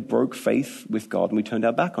 Instead, we broke faith with God and we turned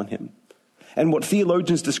our back on him. And what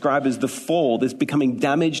theologians describe as the fall, this becoming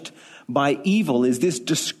damaged by evil, is this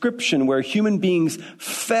description where human beings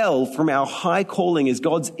fell from our high calling as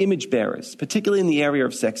God's image bearers, particularly in the area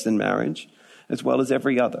of sex and marriage, as well as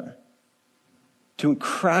every other, to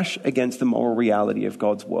crash against the moral reality of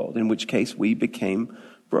God's world, in which case we became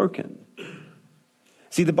broken.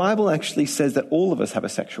 See, the Bible actually says that all of us have a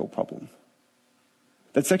sexual problem.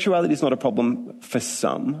 That sexuality is not a problem for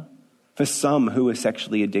some who are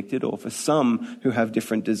sexually addicted or for some who have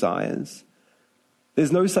different desires.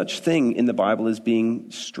 There's no such thing in the Bible as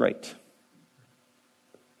being straight.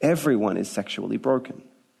 Everyone is sexually broken.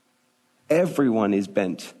 Everyone is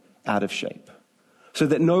bent out of shape. So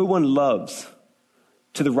that no one loves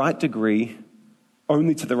to the right degree,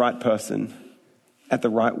 only to the right person, at the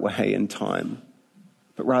right way and time.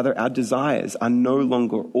 But rather, our desires are no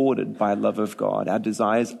longer ordered by love of God. Our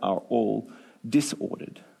desires are all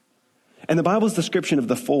disordered. And the Bible's description of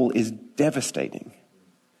the fall is devastating.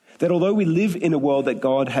 That although we live in a world that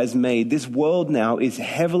God has made, this world now is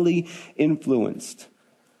heavily influenced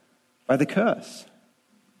by the curse.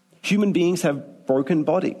 Human beings have broken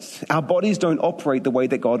bodies. Our bodies don't operate the way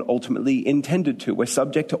that God ultimately intended to. We're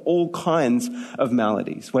subject to all kinds of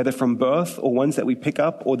maladies, whether from birth or ones that we pick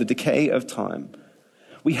up or the decay of time.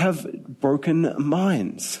 We have broken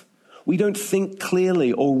minds. We don't think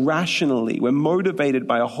clearly or rationally. We're motivated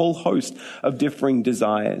by a whole host of differing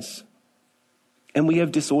desires. And we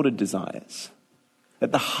have disordered desires.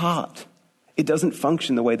 At the heart, it doesn't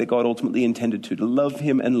function the way that God ultimately intended to love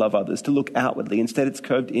him and love others, to look outwardly. Instead, it's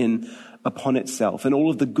curved in upon itself. And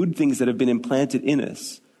all of the good things that have been implanted in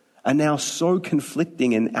us are now so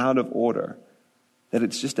conflicting and out of order that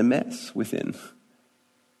it's just a mess within.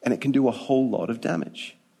 And it can do a whole lot of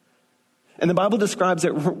damage. And the Bible describes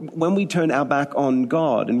that when we turn our back on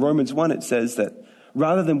God, in Romans 1 it says that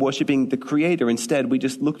rather than worshiping the Creator, instead we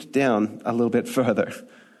just looked down a little bit further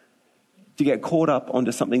to get caught up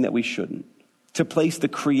onto something that we shouldn't, to place the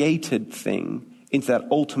created thing into that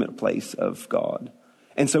ultimate place of God.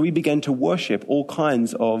 And so we began to worship all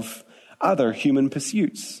kinds of other human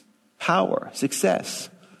pursuits, power, success,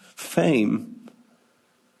 fame,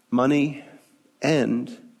 money,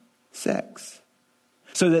 and sex.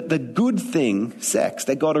 So that the good thing, sex,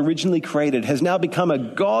 that God originally created has now become a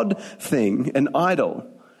God thing, an idol,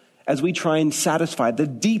 as we try and satisfy the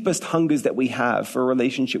deepest hungers that we have for a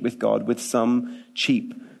relationship with God with some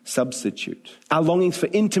cheap substitute. Our longings for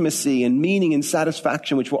intimacy and meaning and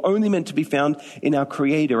satisfaction, which were only meant to be found in our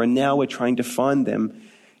Creator, and now we're trying to find them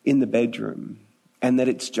in the bedroom, and that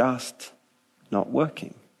it's just not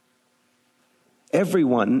working.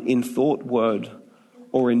 Everyone in thought, word,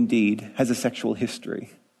 or in deed has a sexual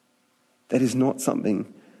history. That is not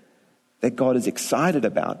something that God is excited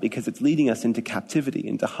about because it's leading us into captivity,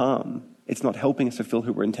 into harm. It's not helping us fulfill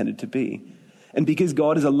who we're intended to be. And because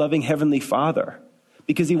God is a loving Heavenly Father,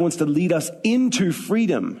 because he wants to lead us into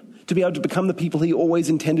freedom, to be able to become the people he always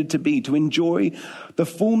intended to be, to enjoy the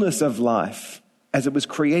fullness of life as it was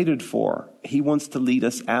created for, he wants to lead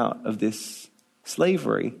us out of this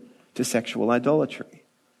slavery to sexual idolatry.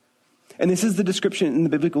 And this is the description in the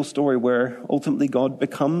biblical story where ultimately God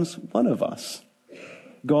becomes one of us.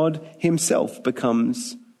 God himself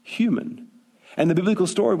becomes human. And the biblical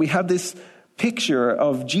story, we have this picture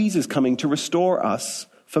of Jesus coming to restore us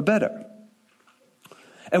for better.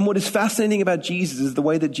 And what is fascinating about Jesus is the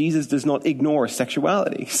way that Jesus does not ignore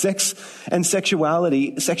sexuality. Sex and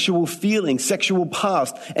sexuality, sexual feelings, sexual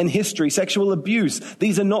past and history, sexual abuse.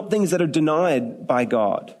 These are not things that are denied by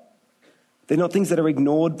God. They're not things that are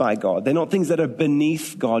ignored by God. They're not things that are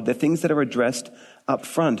beneath God. They're things that are addressed up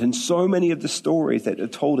front. And so many of the stories that are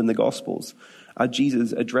told in the Gospels are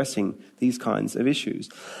Jesus addressing these kinds of issues.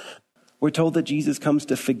 We're told that Jesus comes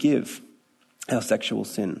to forgive our sexual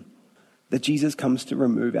sin, that Jesus comes to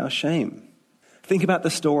remove our shame. Think about the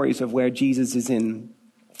stories of where Jesus is in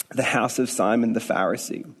the house of Simon the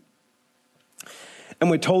Pharisee. And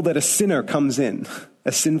we're told that a sinner comes in,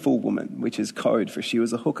 a sinful woman, which is code for she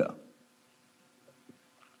was a hooker.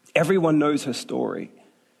 Everyone knows her story.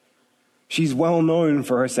 She's well known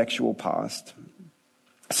for her sexual past.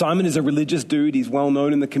 Simon is a religious dude. He's well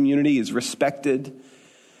known in the community. He's respected.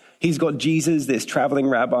 He's got Jesus, this traveling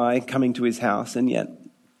rabbi, coming to his house, and yet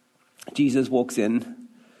Jesus walks in,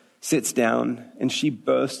 sits down, and she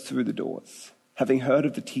bursts through the doors, having heard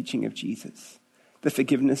of the teaching of Jesus, the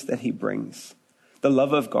forgiveness that he brings, the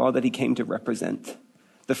love of God that he came to represent,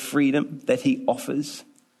 the freedom that he offers,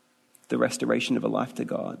 the restoration of a life to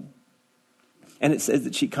God. And it says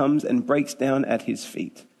that she comes and breaks down at his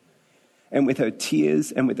feet. And with her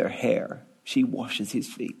tears and with her hair, she washes his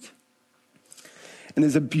feet. And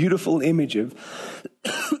there's a beautiful image of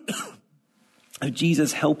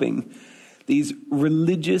Jesus helping these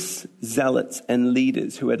religious zealots and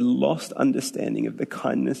leaders who had lost understanding of the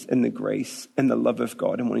kindness and the grace and the love of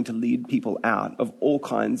God and wanting to lead people out of all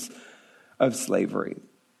kinds of slavery,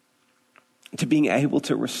 to being able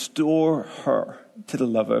to restore her to the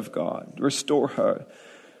love of God, restore her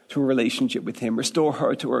to a relationship with him, restore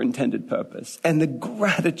her to her intended purpose, and the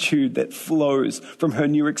gratitude that flows from her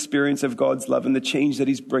new experience of God's love and the change that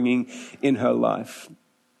he's bringing in her life.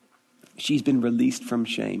 She's been released from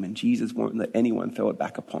shame, and Jesus won't let anyone throw it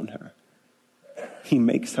back upon her. He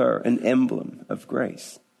makes her an emblem of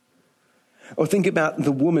grace. Or think about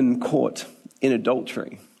the woman caught in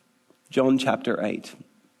adultery. John chapter 8.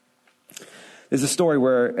 There's a story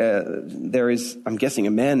where there is, I'm guessing,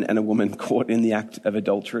 a man and a woman caught in the act of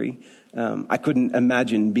adultery. I couldn't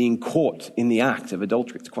imagine being caught in the act of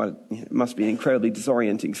adultery. It must be an incredibly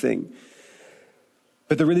disorienting thing.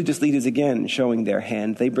 But the religious leaders, again, showing their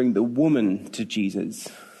hand, they bring the woman to Jesus,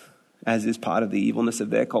 as is part of the evilness of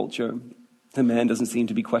their culture. The man doesn't seem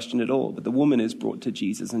to be questioned at all, but the woman is brought to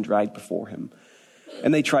Jesus and dragged before him.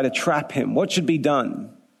 And they try to trap him. What should be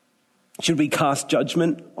done? Should we cast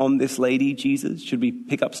judgment on this lady, Jesus? Should we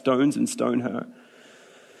pick up stones and stone her?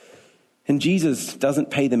 And Jesus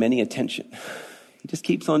doesn't pay them any attention. He just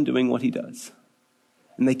keeps on doing what he does.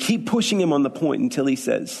 And they keep pushing him on the point until he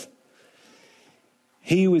says,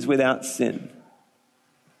 "He who is without sin,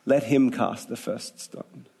 let him cast the first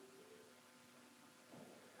stone."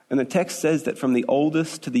 And the text says that from the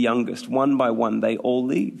oldest to the youngest, one by one, they all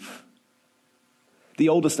leave. The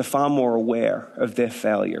oldest are far more aware of their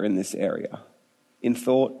failure in this area, in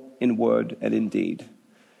thought, in word, and in deed.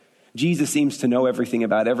 Jesus seems to know everything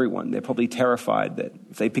about everyone. They're probably terrified that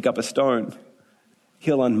if they pick up a stone,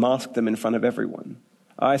 he'll unmask them in front of everyone.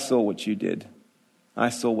 "I saw what you did. I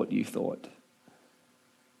saw what you thought.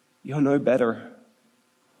 You're no better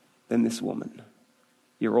than this woman.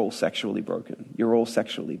 You're all sexually broken. You're all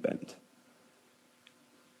sexually bent."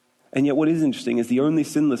 And yet what is interesting is the only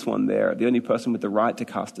sinless one there, the only person with the right to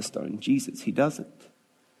cast a stone, Jesus, he doesn't.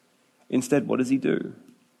 Instead, what does he do?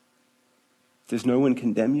 "Does no one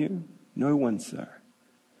condemn you?" "No one, sir."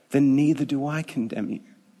 "Then neither do I condemn you.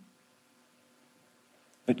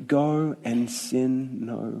 But go and sin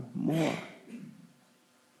no more."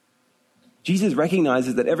 Jesus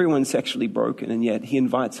recognizes that everyone's sexually broken, and yet he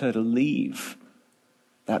invites her to leave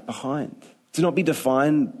that behind, to not be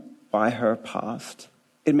defined by her past.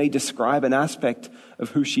 It may describe an aspect of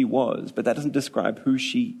who she was, but that doesn't describe who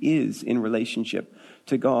she is in relationship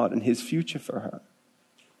to God and his future for her.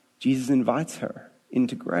 Jesus invites her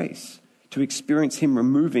into grace to experience him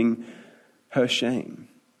removing her shame.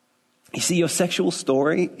 You see, your sexual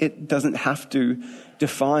story, it doesn't have to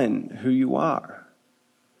define who you are,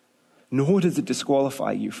 nor does it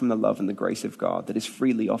disqualify you from the love and the grace of God that is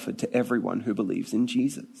freely offered to everyone who believes in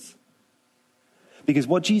Jesus. Because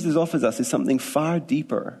what Jesus offers us is something far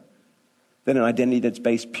deeper than an identity that's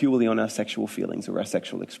based purely on our sexual feelings or our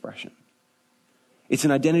sexual expression. It's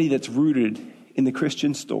an identity that's rooted in the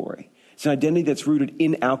Christian story. It's an identity that's rooted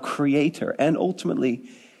in our Creator and ultimately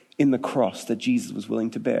in the cross that Jesus was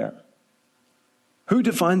willing to bear. Who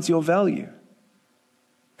defines your value?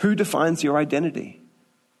 Who defines your identity?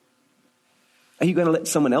 Are you going to let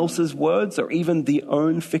someone else's words or even the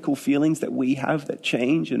own fickle feelings that we have that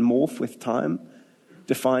change and morph with time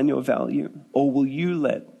define your value? Or will you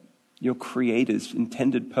let your Creator's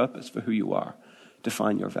intended purpose for who you are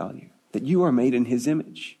define your value? That you are made in his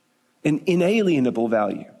image, an inalienable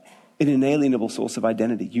value, an inalienable source of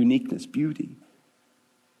identity, uniqueness, beauty.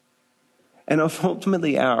 And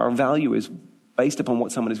ultimately our value is based upon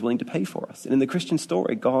what someone is willing to pay for us. And in the Christian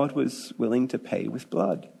story, God was willing to pay with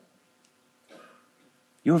blood.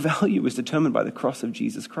 Your value is determined by the cross of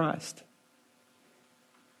Jesus Christ.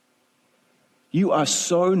 You are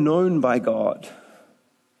so known by God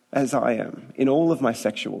as I am in all of my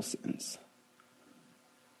sexual sins.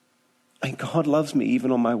 And God loves me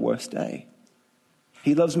even on my worst day.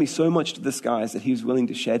 He loves me so much to the skies that he was willing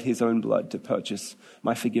to shed his own blood to purchase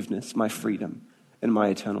my forgiveness, my freedom, and my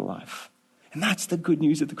eternal life. And that's the good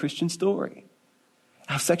news of the Christian story.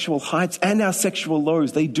 Our sexual heights and our sexual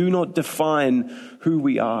lows, they do not define who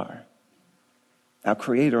we are. Our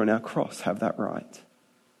Creator and our cross have that right.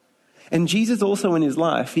 And Jesus also in his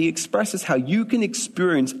life, he expresses how you can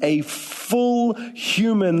experience a full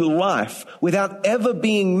human life without ever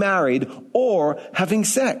being married or having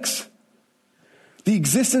sex. The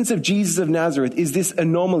existence of Jesus of Nazareth is this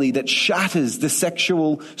anomaly that shatters the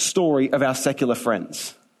sexual story of our secular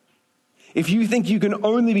friends. If you think you can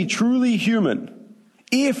only be truly human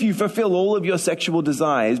if you fulfill all of your sexual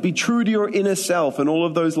desires, be true to your inner self and all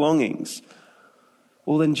of those longings,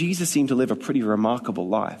 well, then Jesus seemed to live a pretty remarkable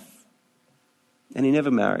life. And he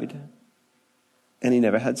never married, and he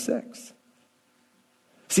never had sex.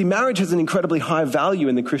 See, marriage has an incredibly high value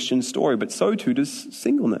in the Christian story, but so too does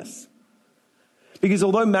singleness. Because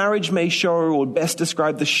although marriage may show or best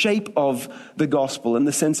describe the shape of the gospel in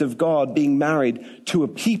the sense of God being married to a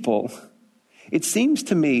people, it seems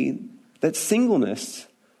to me that singleness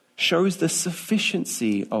shows the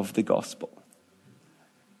sufficiency of the gospel.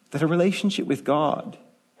 That a relationship with God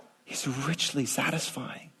is richly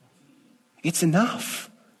satisfying. It's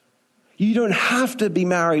enough. You don't have to be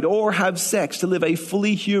married or have sex to live a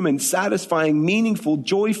fully human, satisfying, meaningful,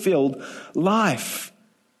 joy-filled life.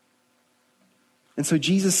 And so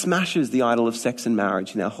Jesus smashes the idol of sex and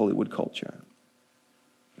marriage in our Hollywood culture.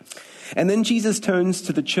 And then Jesus turns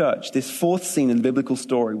to the church, this fourth scene in the biblical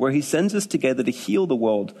story, where he sends us together to heal the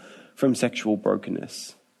world from sexual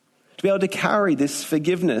brokenness. To be able to carry this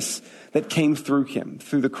forgiveness that came through him,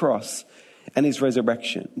 through the cross and his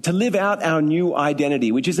resurrection. To live out our new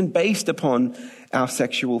identity, which isn't based upon our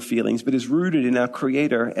sexual feelings, but is rooted in our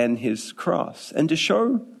Creator and his cross. And to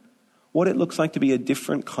show what it looks like to be a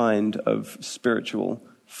different kind of spiritual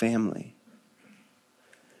family.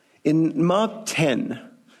 In Mark 10,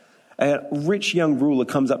 a rich young ruler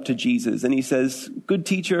comes up to Jesus and he says, "Good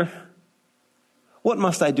teacher, what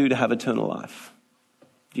must I do to have eternal life?"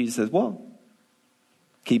 Jesus says, "Well,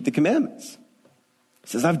 keep the commandments." He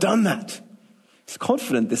says, "I've done that." He's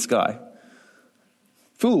confident, this guy.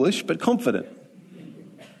 Foolish, but confident.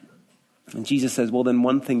 And Jesus says, "Well, then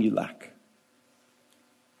one thing you lack.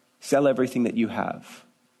 Sell everything that you have.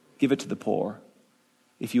 Give it to the poor,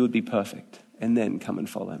 if you would be perfect, and then come and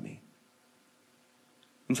follow me."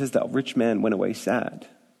 And says that rich man went away sad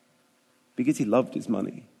because he loved his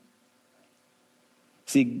money.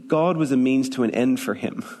 See, God was a means to an end for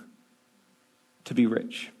him to be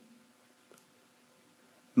rich.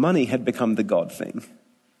 Money had become the God thing,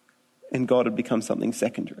 and God had become something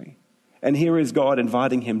secondary. And here is God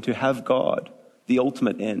inviting him to have God, the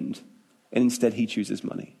ultimate end, and instead he chooses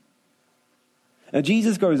money. Now,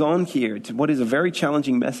 Jesus goes on here to what is a very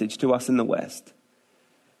challenging message to us in the West.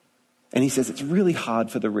 And he says it's really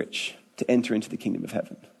hard for the rich to enter into the kingdom of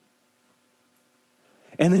heaven.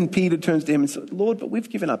 And then Peter turns to him and says, "Lord, but we've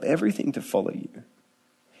given up everything to follow you."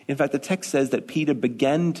 In fact, the text says that Peter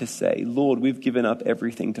began to say, "Lord, we've given up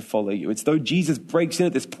everything to follow you." It's though Jesus breaks in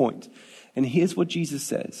at this point. And here's what Jesus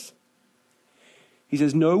says. He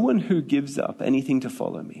says, "No one who gives up anything to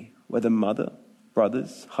follow me, whether mother,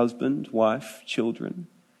 brothers, husband, wife, children,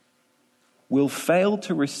 will fail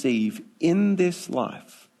to receive in this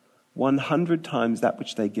life 100 times that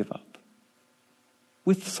which they give up,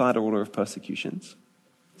 with side order of persecutions."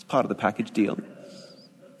 It's part of the package deal.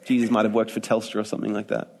 Jesus might have worked for Telstra or something like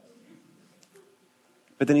that.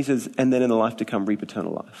 But then he says, "And then in the life to come, reap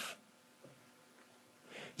eternal life."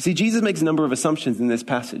 You see, Jesus makes a number of assumptions in this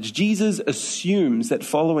passage. Jesus assumes that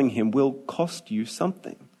following him will cost you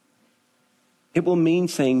something. It will mean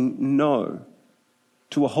saying no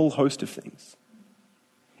to a whole host of things.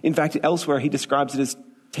 In fact, elsewhere he describes it as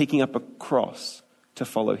taking up a cross to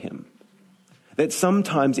follow him. That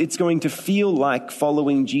sometimes it's going to feel like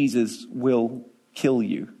following Jesus will kill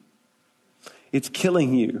you. It's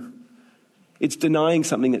killing you. It's denying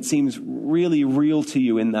something that seems really real to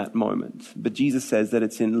you in that moment. But Jesus says that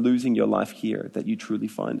it's in losing your life here that you truly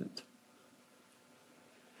find it.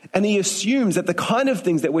 And he assumes that the kind of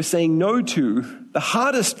things that we're saying no to, the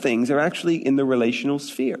hardest things, are actually in the relational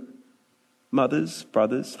sphere. Mothers,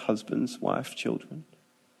 brothers, husbands, wife, children.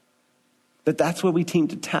 That's where we tend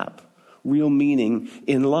to tap real meaning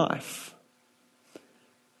in life.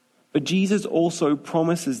 But Jesus also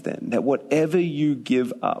promises then that whatever you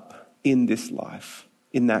give up in this life,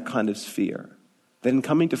 in that kind of sphere, then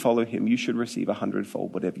coming to follow him, you should receive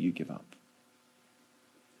 100-fold whatever you give up.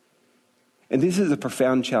 And this is a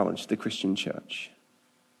profound challenge to the Christian church.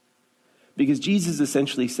 Because Jesus is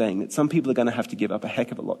essentially saying that some people are going to have to give up a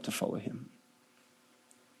heck of a lot to follow him.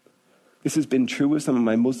 This has been true with some of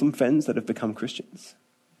my Muslim friends that have become Christians.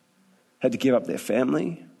 Had to give up their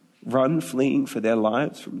family, run fleeing for their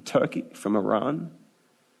lives from Turkey, from Iran,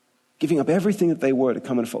 giving up everything that they were to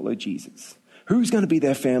come and follow Jesus. Who's going to be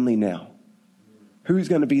their family now? Who's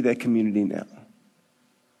going to be their community now?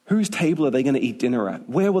 Whose table are they going to eat dinner at?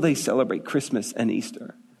 Where will they celebrate Christmas and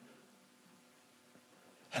Easter?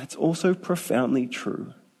 And it's also profoundly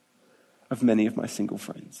true of many of my single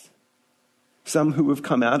friends. Some who have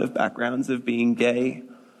come out of backgrounds of being gay,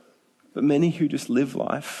 but many who just live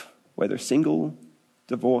life, whether single,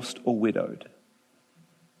 divorced, or widowed.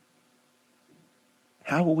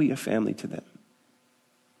 How are we a family to them?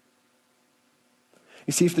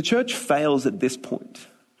 You see, if the church fails at this point,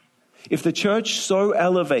 if the church so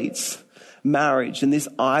elevates marriage and this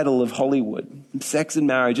idol of Hollywood, sex and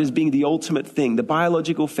marriage as being the ultimate thing, the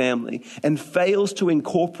biological family, and fails to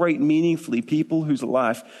incorporate meaningfully people whose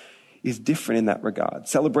life is different in that regard,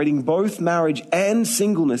 celebrating both marriage and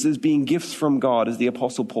singleness as being gifts from God, as the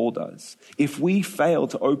Apostle Paul does. If we fail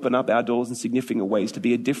to open up our doors in significant ways to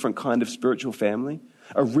be a different kind of spiritual family,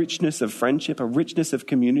 a richness of friendship, a richness of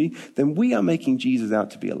community, then we are making Jesus out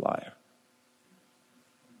to be a liar.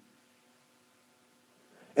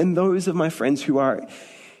 And those of my friends who are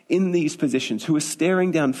in these positions, who are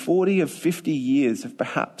staring down 40 or 50 years of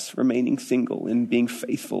perhaps remaining single and being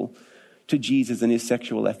faithful to Jesus and his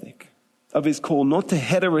sexual ethic, of his call not to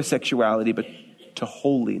heterosexuality but to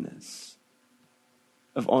holiness,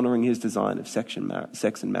 of honoring his design of sex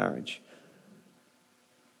and marriage.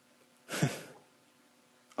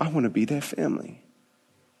 I want to be their family.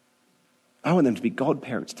 I want them to be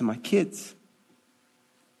godparents to my kids.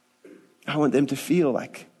 I want them to feel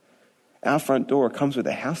like our front door comes with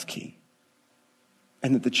a house key,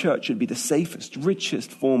 and that the church should be the safest,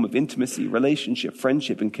 richest form of intimacy, relationship,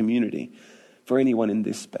 friendship, and community for anyone in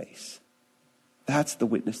this space. That's the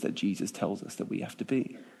witness that Jesus tells us that we have to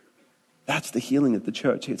be. That's the healing that the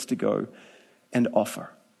church gets to go and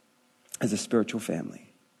offer as a spiritual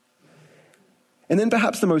family. And then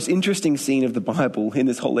perhaps the most interesting scene of the Bible in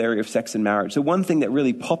this whole area of sex and marriage, the one thing that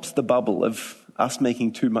really pops the bubble of us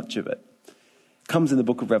making too much of it, comes in the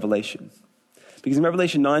book of Revelation. Because in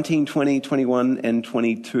Revelation 19, 20, 21, and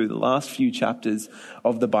 22, the last few chapters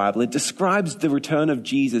of the Bible, it describes the return of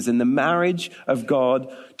Jesus and the marriage of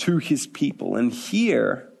God to his people. And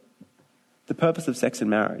here, the purpose of sex and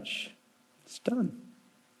marriage is done.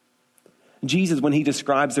 Jesus, when he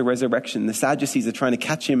describes the resurrection, the Sadducees are trying to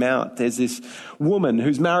catch him out. There's this woman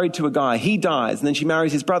who's married to a guy. He dies, and then she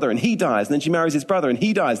marries his brother, and he dies, and then she marries his brother, and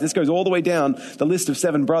he dies. This goes all the way down the list of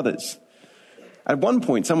 7 brothers. At one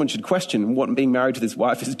point, someone should question what being married to this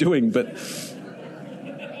wife is doing, but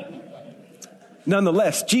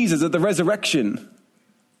nonetheless, Jesus at the resurrection,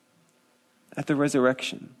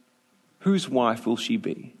 whose wife will she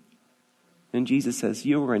be? And Jesus says,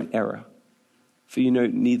 you are in error, for you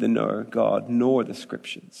neither know God nor the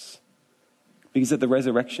Scriptures. Because at the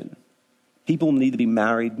resurrection, people will neither be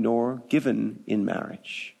married nor given in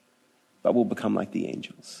marriage, but will become like the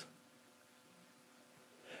angels.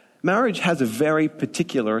 Marriage has a very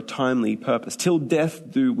particular, timely purpose. Till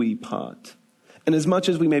death do we part. And as much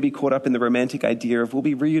as we may be caught up in the romantic idea of we'll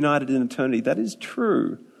be reunited in eternity, that is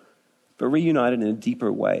true, but reunited in a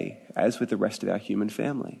deeper way, as with the rest of our human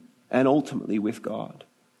family, and ultimately with God.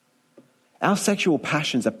 Our sexual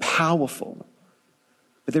passions are powerful,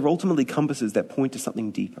 but they're ultimately compasses that point to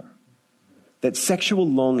something deeper. That sexual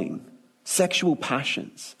longing, sexual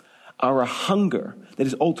passions are a hunger that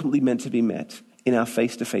is ultimately meant to be met in our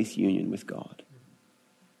face-to-face union with God.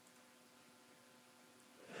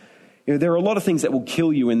 You know, there are a lot of things that will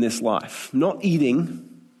kill you in this life. Not eating,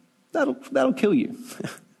 that'll kill you.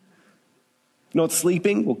 Not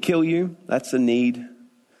sleeping will kill you. That's a need.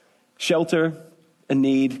 Shelter, a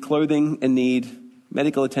need. Clothing, a need.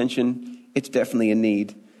 Medical attention, it's definitely a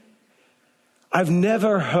need. I've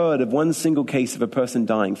never heard of one single case of a person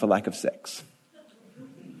dying for lack of sex.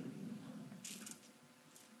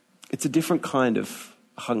 It's a different kind of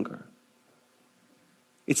hunger.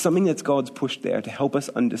 It's something that's God's pushed there to help us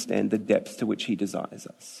understand the depths to which he desires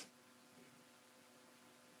us.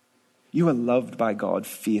 You are loved by God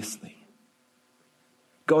fiercely.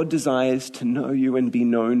 God desires to know you and be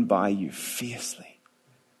known by you fiercely.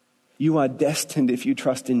 You are destined, if you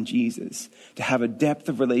trust in Jesus, to have a depth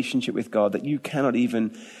of relationship with God that you cannot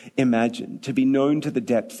even imagine, to be known to the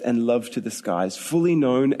depths and loved to the skies, fully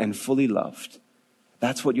known and fully loved.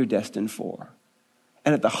 That's what you're destined for.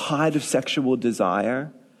 And at the height of sexual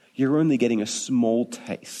desire, you're only getting a small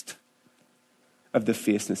taste of the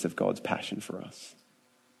fierceness of God's passion for us.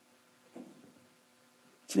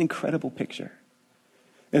 It's an incredible picture.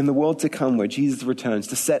 In the world to come, where Jesus returns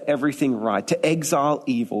to set everything right, to exile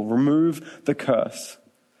evil, remove the curse.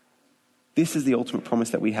 This is the ultimate promise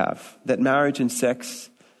that we have, that marriage and sex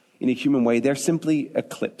in a human way, they're simply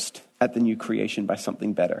eclipsed at the new creation by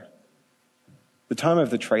something better. The time of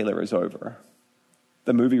the trailer is over.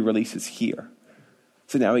 The movie release is here.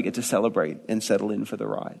 So now we get to celebrate and settle in for the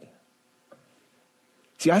ride.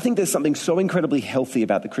 See, I think there's something so incredibly healthy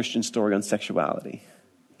about the Christian story on sexuality.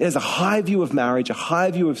 There's a high view of marriage, a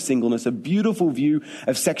high view of singleness, a beautiful view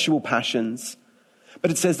of sexual passions.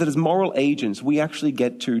 But it says that as moral agents, we actually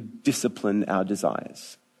get to discipline our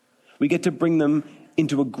desires. We get to bring them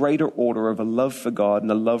into a greater order of a love for God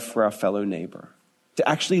and a love for our fellow neighbor. To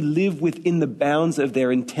actually live within the bounds of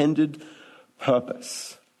their intended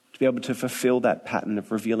purpose. To be able to fulfill that pattern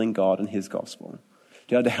of revealing God and his gospel. To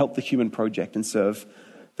be able to help the human project and serve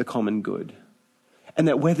the common good. And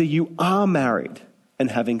that whether you are married and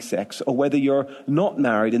having sex, or whether you're not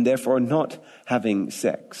married and therefore not having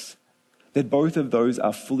sex, that both of those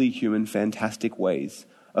are fully human, fantastic ways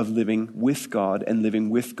of living with God and living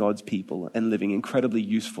with God's people and living incredibly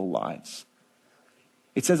useful lives.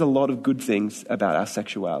 It says a lot of good things about our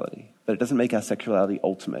sexuality, but it doesn't make our sexuality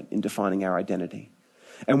ultimate in defining our identity.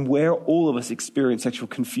 And where all of us experience sexual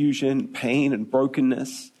confusion, pain, and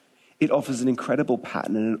brokenness, it offers an incredible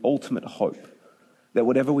pattern and an ultimate hope that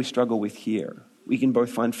whatever we struggle with here, we can both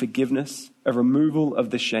find forgiveness, a removal of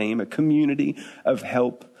the shame, a community of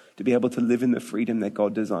help to be able to live in the freedom that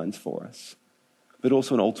God designs for us, but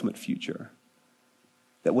also an ultimate future.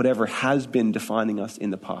 That whatever has been defining us in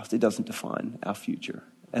the past, it doesn't define our future.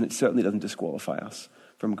 And it certainly doesn't disqualify us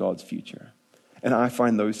from God's future. And I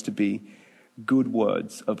find those to be good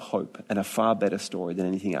words of hope and a far better story than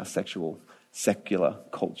anything our secular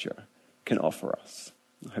culture can offer us.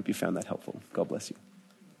 I hope you found that helpful. God bless you.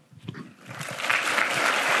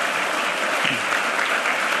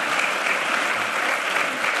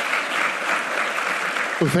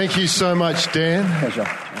 Well, thank you so much, Dan. Pleasure.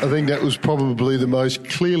 I think that was probably the most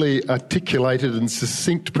clearly articulated and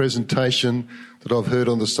succinct presentation that I've heard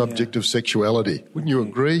on the subject of sexuality. Wouldn't you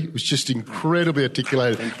agree? It was just incredibly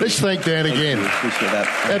articulated. Let's thank Dan again. Appreciate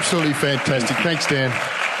that. Absolutely fantastic. Thanks, Dan.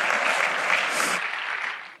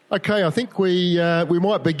 Okay, I think we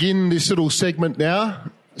might begin this little segment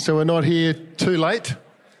now, so we're not here too late.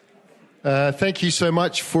 Thank you so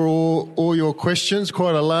much for all your questions,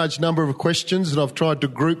 quite a large number of questions, and I've tried to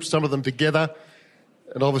group some of them together.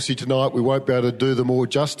 And obviously tonight we won't be able to do them all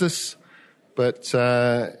justice, but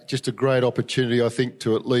just a great opportunity, I think,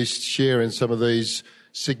 to at least share in some of these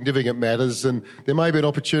significant matters. And there may be an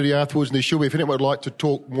opportunity afterwards, and there should be, if anyone would like to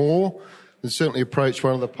talk more, then certainly approach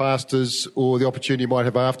one of the pastors, or the opportunity you might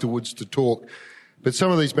have afterwards to talk. But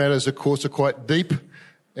some of these matters, of course, are quite deep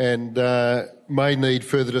and may need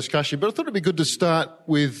further discussion. But I thought it'd be good to start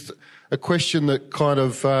with a question that kind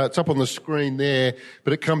of, it's up on the screen there,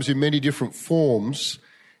 but it comes in many different forms.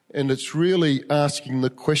 And it's really asking the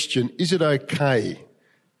question, is it okay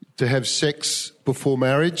to have sex before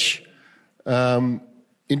marriage? In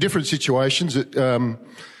different situations,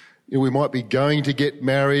 we might be going to get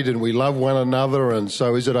married and we love one another, and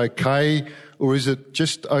so is it okay, or is it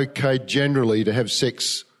just okay generally to have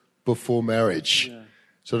sex before marriage? Yeah.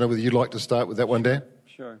 So I don't know whether you'd like to start with that one, Dan?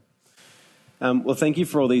 Sure. Well, thank you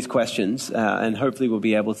for all these questions, and hopefully we'll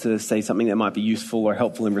be able to say something that might be useful or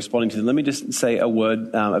helpful in responding to them. Let me just say a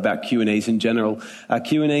word about Q&As in general.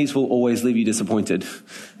 Q&As will always leave you disappointed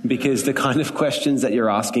because the kind of questions that you're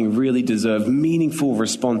asking really deserve meaningful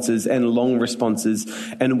responses and long responses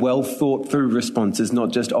and well thought through responses, not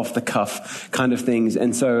just off the cuff kind of things.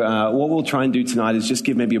 And so what we'll try and do tonight is just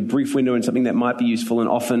give maybe a brief window and something that might be useful. And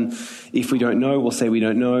often if we don't know, we'll say we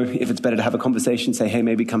don't know. If it's better to have a conversation, say, hey,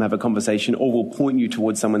 maybe come have a conversation, or we'll point you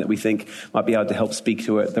towards someone that we think might be able to help speak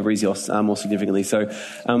to it, the Rezios, more significantly. So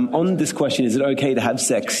on this question, is it okay to have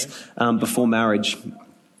sex before marriage?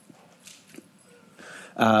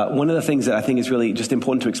 One of the things that I think is really just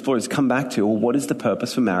important to explore is come back to, well, what is the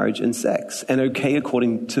purpose for marriage and sex? And okay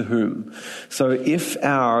according to whom? So if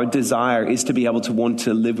our desire is to be able to want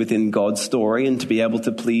to live within God's story and to be able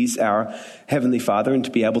to please our Heavenly Father and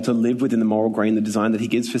to be able to live within the moral grain, the design that He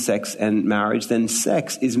gives for sex and marriage, then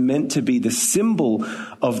sex is meant to be the symbol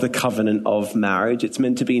of the covenant of marriage. It's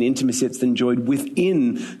meant to be an intimacy that's enjoyed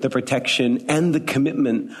within the protection and the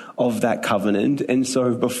commitment of that covenant. And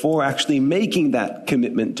so before actually making that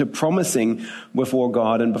commitment to promising before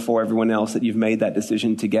God and before everyone else that you've made that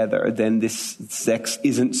decision together, then this sex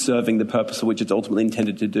isn't serving the purpose for which it's ultimately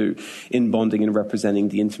intended to do in bonding and representing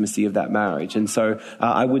the intimacy of that marriage. And so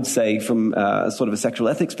I would say from sort of a sexual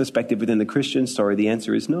ethics perspective within the Christian story, the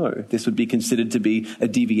answer is no. This would be considered to be a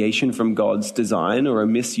deviation from God's design or a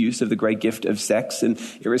misuse of the great gift of sex. And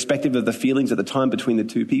irrespective of the feelings at the time between the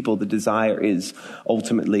two people, the desire is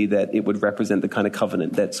ultimately that it would represent the kind of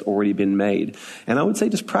covenant that's already been made. And I would say say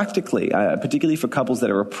just practically, particularly for couples that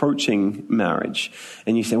are approaching marriage,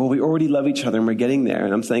 and you say, well, we already love each other and we're getting there.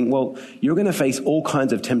 And I'm saying, well, you're going to face all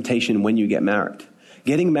kinds of temptation when you get married.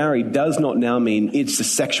 Getting married does not now mean it's a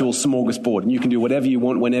sexual smorgasbord and you can do whatever you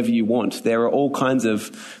want whenever you want. There are all kinds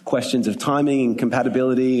of questions of timing and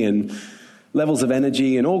compatibility and levels of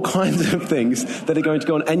energy and all kinds of things that are going to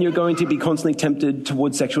go on. And you're going to be constantly tempted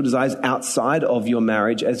towards sexual desires outside of your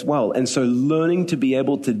marriage as well. And so learning to be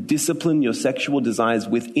able to discipline your sexual desires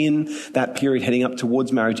within that period heading up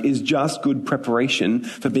towards marriage is just good preparation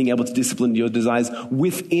for being able to discipline your desires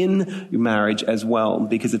within your marriage as well.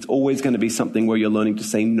 Because it's always going to be something where you're learning to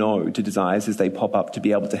say no to desires as they pop up to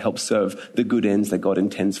be able to help serve the good ends that God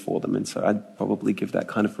intends for them. And so I'd probably give that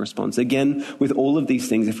kind of response. Again, with all of these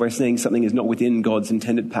things, if we're saying something is not within God's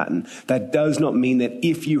intended pattern, that does not mean that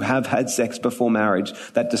if you have had sex before marriage,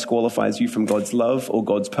 that disqualifies you from God's love or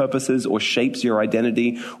God's purposes or shapes your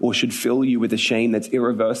identity or should fill you with a shame that's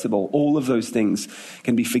irreversible. All of those things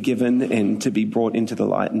can be forgiven and to be brought into the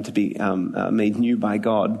light and to be made new by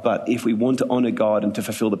God. But if we want to honor God and to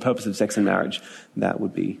fulfill the purpose of sex and marriage, that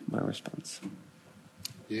would be my response.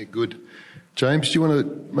 Yeah, good. James, do you want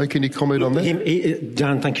to make any comment on that?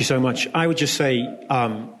 Dan, thank you so much. I would just say,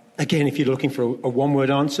 again, if you're looking for a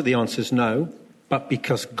one-word answer, the answer is no, but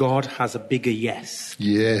because God has a bigger yes.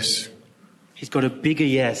 Yes. He's got a bigger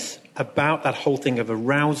yes about that whole thing of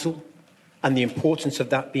arousal and the importance of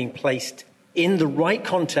that being placed in the right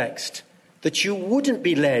context, that you wouldn't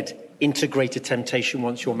be led into greater temptation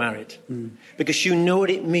once you're married. Because you know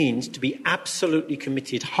what it means to be absolutely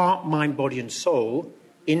committed, heart, mind, body and soul,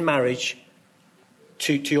 in marriage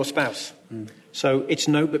to your spouse. So it's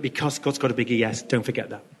no, but because God's got a bigger yes, don't forget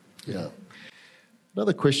that. Yeah.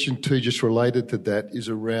 Another question too, just related to that, is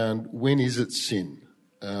around when is it sin?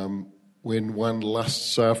 When one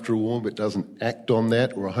lusts after a woman but doesn't act on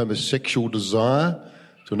that, or a homosexual desire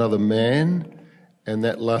to another man, and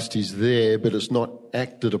that lust is there but it's not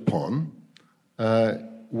acted upon.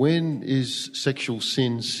 When is sexual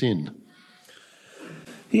sin sin?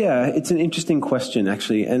 Yeah, it's an interesting question,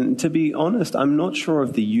 actually. And to be honest, I'm not sure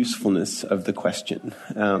of the usefulness of the question.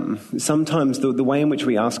 Sometimes the way in which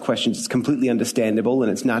we ask questions is completely understandable, and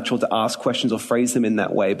it's natural to ask questions or phrase them in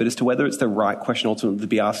that way. But as to whether it's the right question ultimately to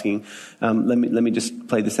be asking, let me just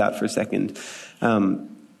play this out for a second.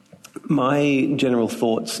 My general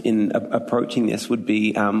thoughts in approaching this would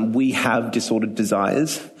be we have disordered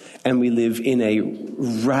desires, and we live in a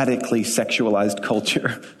radically sexualized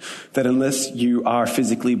culture that unless you are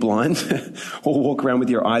physically blind or walk around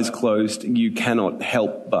with your eyes closed, you cannot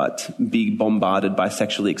help but be bombarded by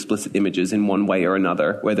sexually explicit images in one way or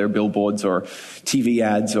another, whether billboards or TV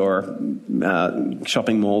ads or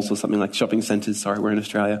shopping malls or something like shopping centres. Sorry, we're in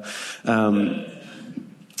Australia.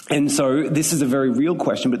 And so this is a very real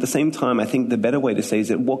question, but at the same time, I think the better way to say is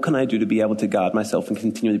that what can I do to be able to guard myself and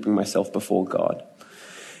continually bring myself before God?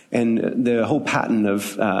 And the whole pattern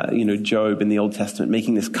of, Job in the Old Testament,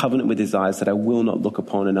 making this covenant with his eyes that I will not look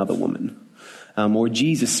upon another woman. Or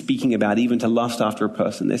Jesus speaking about even to lust after a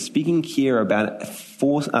person. They're speaking here about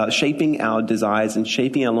shaping our desires and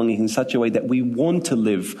shaping our longings in such a way that we want to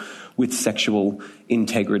live with sexual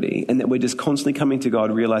integrity, and that we're just constantly coming to God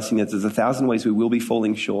realizing that there's 1,000 ways we will be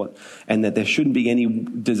falling short, and that there shouldn't be any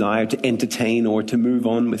desire to entertain or to move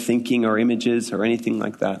on with thinking or images or anything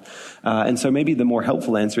like that. And so maybe the more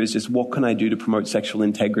helpful answer is just, what can I do to promote sexual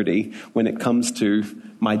integrity when it comes to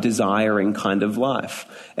my desiring kind of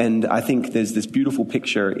life? And I think there's this beautiful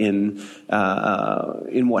picture in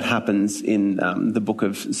what happens in the book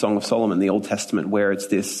of Song of Solomon, the Old Testament, where it's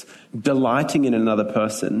this delighting in another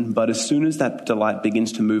person, but as soon as that delight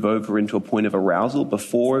begins to move over into a point of arousal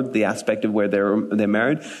before the aspect of where they're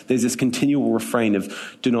married, there's this continual refrain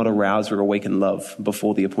of do not arouse or awaken love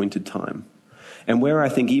before the appointed time. And where I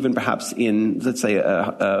think even perhaps in, let's say,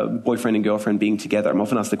 a boyfriend and girlfriend being together, I'm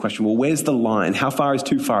often asked the question, well, where's the line? How far is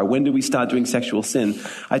too far? When do we start doing sexual sin?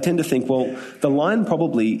 I tend to think, well, the line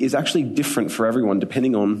probably is actually different for everyone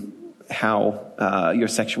depending on how your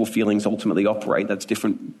sexual feelings ultimately operate. That's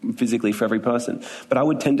different physically for every person. But I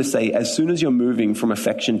would tend to say as soon as you're moving from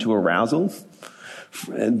affection to arousal,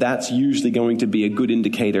 that's usually going to be a good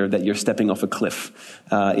indicator that you're stepping off a cliff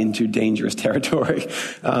into dangerous territory.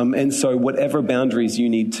 And so whatever boundaries you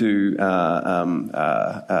need to, I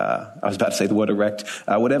was about to say the word erect,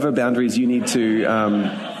 whatever boundaries you need to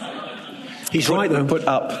put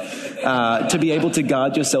up to be able to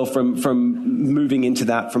guard yourself from moving into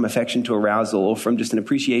that, from affection to arousal, or from just an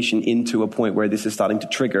appreciation into a point where this is starting to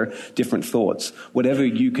trigger different thoughts. Whatever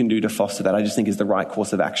you can do to foster that, I just think is the right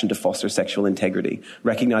course of action to foster sexual integrity.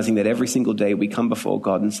 Recognizing that every single day we come before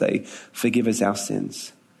God and say, forgive us our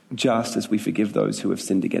sins. just as we forgive those who have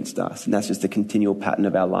sinned against us. And that's just a continual pattern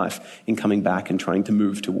of our life in coming back and trying to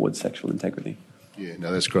move towards sexual integrity. Yeah,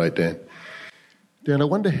 no, that's great, Dan. Dan, I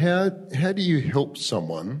wonder how do you help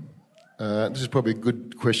someone, this is probably a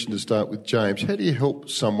good question to start with James, how do you help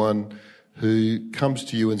someone who comes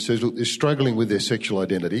to you and says, look, they're struggling with their sexual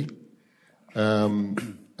identity, they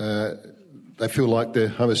feel like they're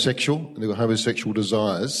homosexual and they've got homosexual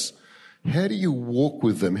desires. How do you walk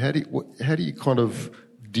with them? How do you kind of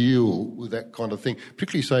deal with that kind of thing?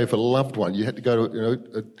 Particularly, say, if a loved one, you had to go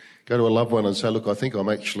to a loved one and say, look, I think I'm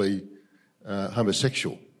actually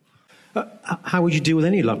homosexual. How would you deal with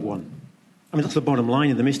any loved one? I mean, that's the bottom line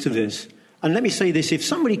in the midst of this. And let me say this, if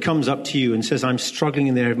somebody comes up to you and says, I'm struggling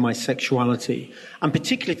in the area of my sexuality, and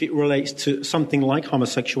particularly if it relates to something like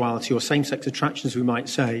homosexuality or same-sex attractions, we might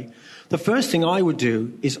say, the first thing I would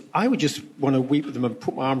do is I would just want to weep with them and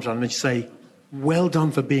put my arms around them and say, well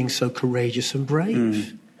done for being so courageous and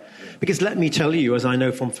brave. Because let me tell you, as I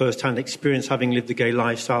know from first-hand experience, having lived the gay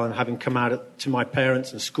lifestyle and having come out to my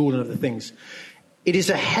parents and school and other things, it is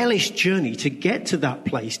a hellish journey to get to that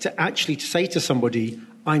place, to actually say to somebody,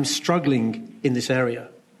 I'm struggling in this area.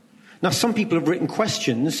 Now, some people have written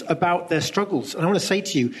questions about their struggles. And I want to say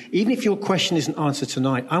to you, even if your question isn't answered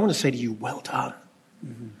tonight, I want to say to you, well done.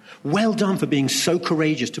 Well done for being so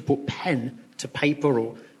courageous to put pen to paper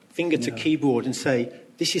or finger to keyboard and say,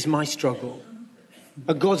 this is my struggle.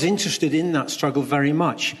 And God's interested in that struggle very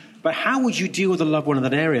much. But how would you deal with a loved one in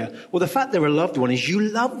that area? Well, the fact they're a loved one is you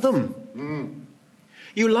love them.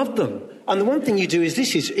 You love them. And the one thing you do is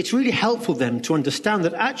it's really helpful them to understand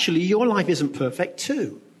that actually your life isn't perfect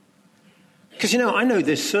too. Because, I know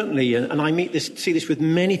this certainly, and I see this with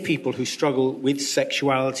many people who struggle with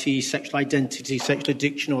sexuality, sexual identity, sexual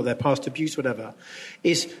addiction, or their past abuse, whatever,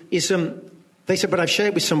 they say, but I've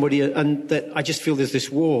shared with somebody and that I just feel there's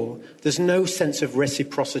this wall. There's no sense of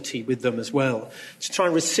reciprocity with them as well. To try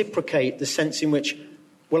and reciprocate the sense in which,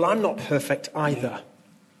 well, I'm not perfect either.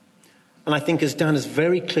 And I think, as Dan has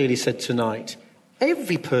very clearly said tonight,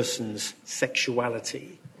 every person's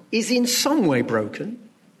sexuality is in some way broken.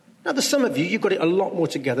 Now, there's some of you, you've got it a lot more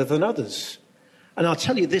together than others. And I'll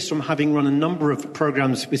tell you this from having run a number of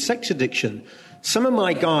programs with sex addiction. Some of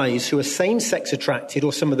my guys who are same-sex attracted,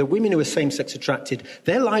 or some of the women who are same-sex attracted,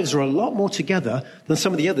 their lives are a lot more together than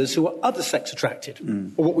some of the others who are other-sex attracted,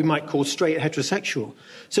 or what we might call straight heterosexual.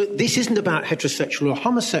 So this isn't about heterosexual or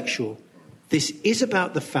homosexual. This is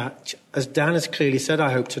about the fact, as Dan has clearly said,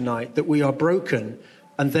 I hope tonight, that we are broken,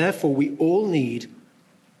 and therefore we all need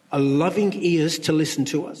a loving ears to listen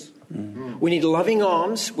to us. We need loving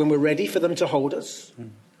arms when we're ready for them to hold us.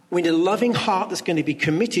 We need a loving heart that's going to be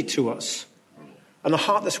committed to us, and a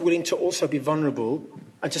heart that's willing to also be vulnerable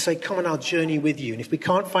and to say, come on, I'll journey with you. And if we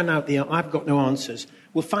can't find out I've got no answers,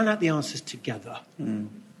 we'll find out the answers together.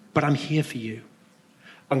 But I'm here for you.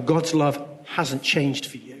 And God's love hasn't changed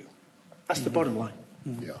for you. That's the bottom line.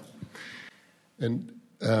 Yeah. And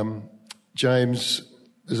James,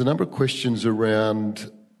 there's a number of questions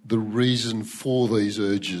around the reason for these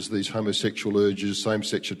urges, these homosexual urges,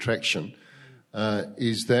 same-sex attraction.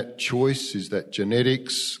 Is that choice? Is that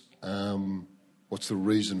genetics? What's the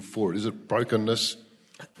reason for it? Is it brokenness?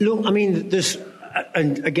 Look, I mean,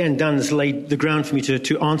 and again, Dan's laid the ground for me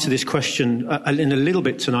to answer this question in a little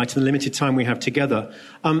bit tonight in the limited time we have together.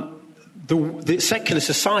 The secular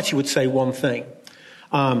society would say one thing,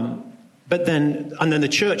 but then the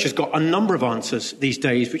church has got a number of answers these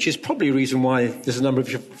days, which is probably a reason why there's a number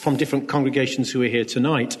of from different congregations who are here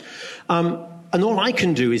tonight. And all I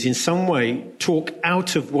can do is in some way talk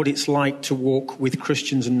out of what it's like to walk with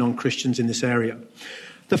Christians and non-Christians in this area.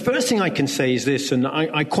 The first thing I can say is this, and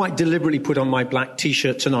I quite deliberately put on my black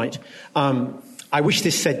T-shirt tonight. I wish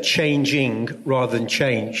this said changing rather than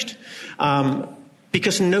changed.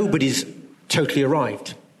 Because nobody's totally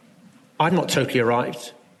arrived. I'm not totally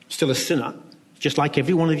arrived. Still a sinner, just like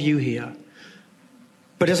every one of you here.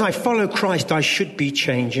 But as I follow Christ, I should be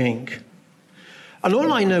changing. And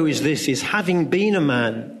all I know is this, is having been a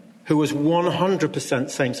man who was 100%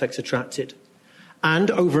 same-sex attracted,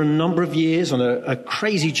 and over a number of years on a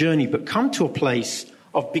crazy journey, but come to a place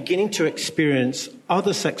of beginning to experience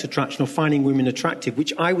other sex attraction or finding women attractive,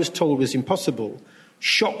 which I was told was impossible,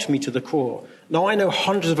 shocked me to the core. Now, I know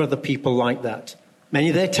hundreds of other people like that. Many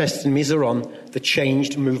of their testimonies are on the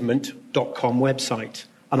changedmovement.com website.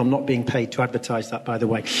 And I'm not being paid to advertise that, by the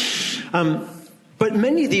way. But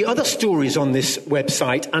many of the other stories on this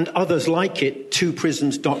website and others like it,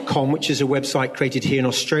 twoprisms.com, which is a website created here in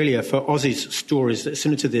Australia for Aussies stories that are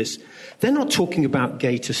similar to this, they're not talking about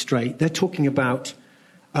gay to straight. They're talking about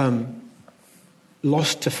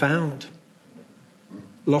lost to found.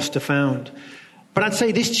 Lost to found. But I'd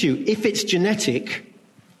say this to you, if it's genetic,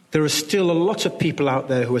 there are still a lot of people out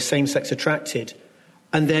there who are same-sex attracted,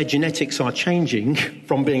 and their genetics are changing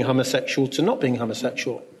from being homosexual to not being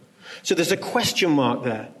homosexual. So there's a question mark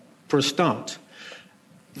there for a start.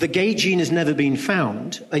 The gay gene has never been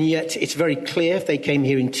found, and yet it's very clear if they came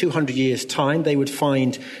here in 200 years' time, they would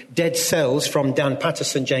find dead cells from Dan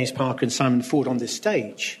Patterson, James Parker, and Simon Ford on this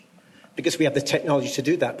stage, because we have the technology to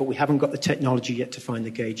do that, but we haven't got the technology yet to find the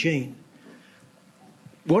gay gene.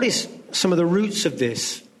 What is some of the roots of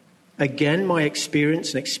this? Again, my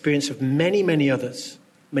experience and experience of many, many others,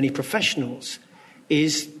 many professionals,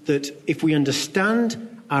 is that if we understand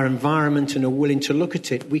our environment and are willing to look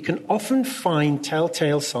at it, we can often find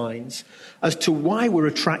telltale signs as to why we're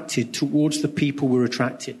attracted towards the people we're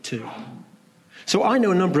attracted to. So I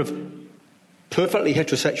know a number of perfectly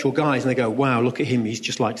heterosexual guys, and they go, wow, look at him, he's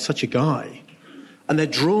just like such a guy. And they're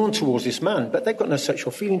drawn towards this man, but they've got no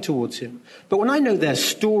sexual feeling towards him. But when I know their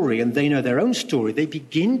story and they know their own story, they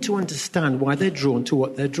begin to understand why they're drawn to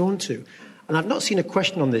what they're drawn to. And I've not seen a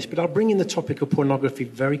question on this, but I'll bring in the topic of pornography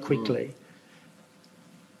very quickly.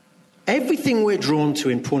 Everything we're drawn to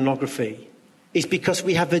in pornography is because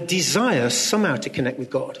we have a desire somehow to connect with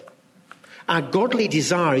God. Our godly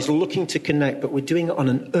desire is looking to connect, but we're doing it on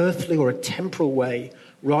an earthly or a temporal way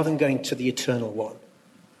rather than going to the eternal one.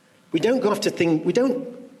 We don't go after things, we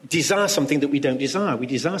don't desire something that we don't desire. We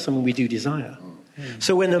desire something we do desire.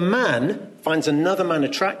 So when a man finds another man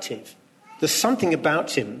attractive, there's something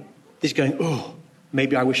about him that's going, oh,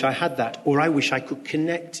 maybe I wish I had that, or I wish I could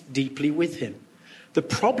connect deeply with him. The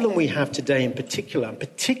problem we have today in particular, and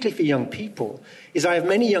particularly for young people, is I have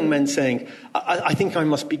many young men saying, I think I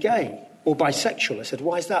must be gay or bisexual. I said,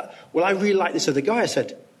 why is that? Well, I really like this other guy. I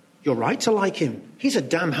said, you're right to like him. He's a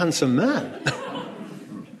damn handsome man.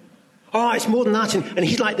 Oh, it's more than that. And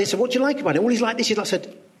he's like this. And what do you like about him? Well, he's like this. I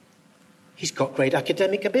said, he's got great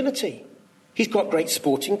academic ability. He's got great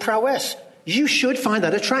sporting prowess. You should find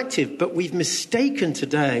that attractive. But we've mistaken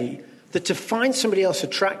today that to find somebody else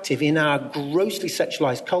attractive in our grossly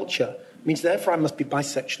sexualized culture means therefore I must be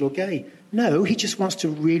bisexual or gay. No, he just wants to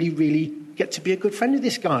really, really get to be a good friend of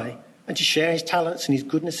this guy and to share his talents and his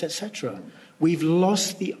goodness, etc. We've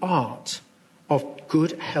lost the art of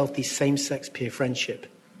good, healthy, same-sex peer friendship.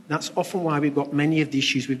 That's often why we've got many of the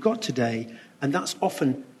issues we've got today, and that's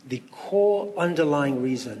often the core underlying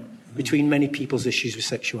reason between many people's issues with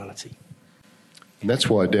sexuality. And that's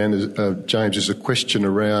why, James, is a question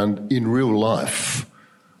around, in real life,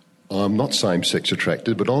 I'm not same-sex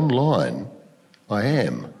attracted, but online, I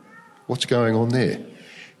am. What's going on there?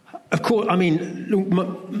 Of course, I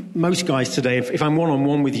mean, most guys today, if I'm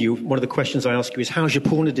one-on-one with you, one of the questions I ask you is, how's your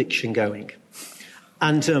porn addiction going?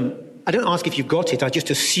 And I don't ask if you've got it, I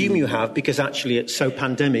just assume you have, because actually it's so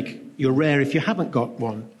pandemic, you're rare if you haven't got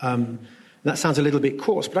one. That sounds a little bit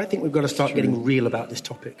coarse, but I think we've got to start getting real about this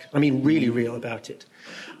topic. I mean, really real about it.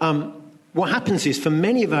 What happens is, for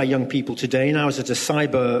many of our young people today, and I was at a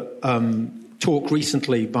cyber talk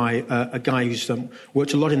recently by a guy who's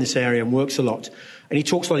worked a lot in this area and works a lot, and he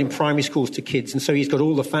talks a lot in primary schools to kids, and so he's got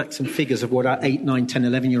all the facts and figures of what our 8, 9, 10,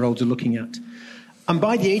 11-year-olds are looking at. And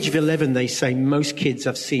by the age of 11, they say most kids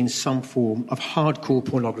have seen some form of hardcore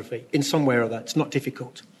pornography in some way or other. It's not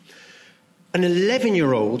difficult. An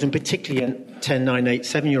 11-year-old, and particularly a 10, 9, 8,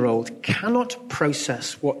 7-year-old, cannot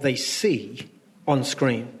process what they see on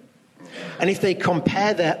screen. And if they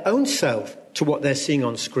compare their own self to what they're seeing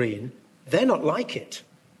on screen, they're not like it.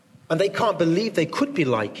 And they can't believe they could be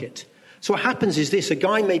like it. So what happens is this: a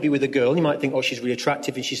guy may be with a girl, he might think, oh, she's really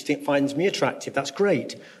attractive and she finds me attractive. That's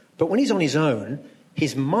great. But when he's on his own,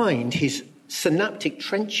 his mind, his synaptic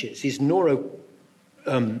trenches, his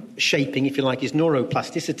shaping, if you like, his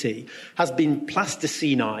neuroplasticity has been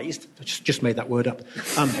plasticinized. I just made that word up.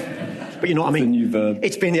 But you know what I mean?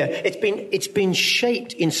 It's been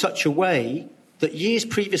shaped in such a way that years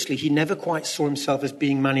previously he never quite saw himself as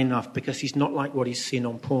being man enough, because he's not like what he's seen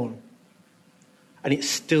on porn. And it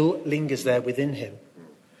still lingers there within him.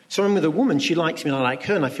 So I'm with a woman, she likes me and I like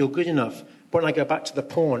her and I feel good enough. But when I go back to the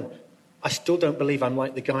porn, I still don't believe I'm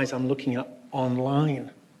like the guys I'm looking at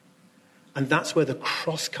online. And that's where the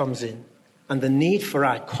cross comes in, and the need for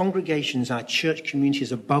our congregations, our church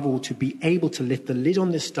communities above all, to be able to lift the lid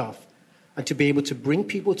on this stuff and to be able to bring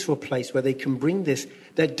people to a place where they can bring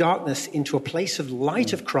their darkness into a place of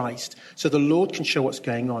light of Christ, so the Lord can show what's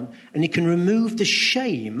going on, and he can remove the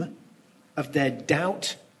shame of their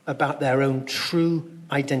doubt about their own true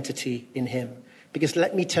identity in him. Because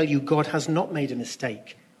let me tell you, God has not made a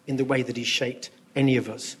mistake in the way that he's shaped any of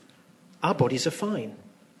us. Our bodies are fine,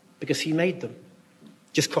 because he made them.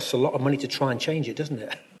 Just costs a lot of money to try and change it, doesn't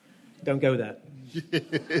it? Don't go there.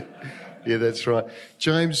 Yeah, that's right.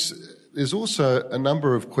 James, there's also a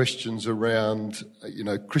number of questions around,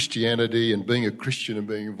 Christianity and being a Christian and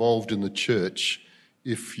being involved in the church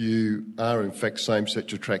if you are in fact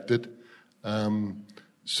same-sex attracted.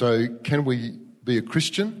 So can we be a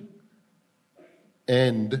Christian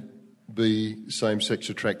and be same-sex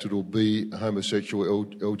attracted or be a homosexual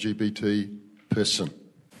LGBT person?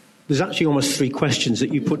 There's actually almost 3 questions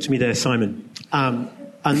that you put to me there, Simon. And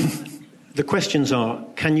the questions are,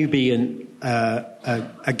 can you be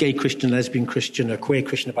a gay Christian, lesbian Christian, a queer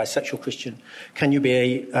Christian, a bisexual Christian? Can you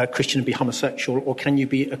be a Christian and be homosexual? Or can you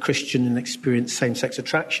be a Christian and experience same-sex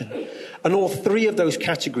attraction? And all 3 of those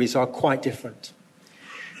categories are quite different.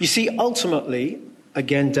 You see, ultimately,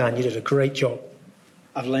 again, Dan, you did a great job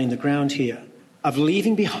of laying the ground here, of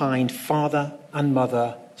leaving behind father and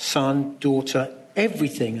mother, son, daughter,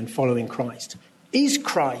 everything, and following Christ. Is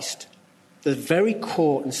Christ the very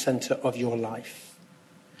core and centre of your life?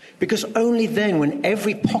 Because only then, when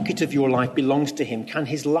every pocket of your life belongs to him, can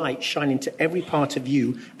his light shine into every part of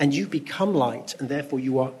you, and you become light, and therefore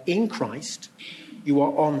you are in Christ, you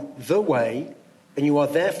are on the way, and you are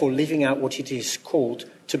therefore living out what it is called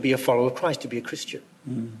to be a follower of Christ, to be a Christian.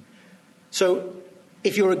 So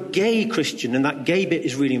if you're a gay Christian, and that gay bit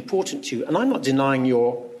is really important to you, and I'm not denying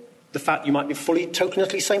the fact you might be fully,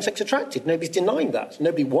 totally same-sex attracted. Nobody's denying that.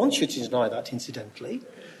 Nobody wants you to deny that, incidentally.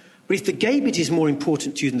 But if the gay bit is more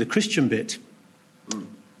important to you than the Christian bit,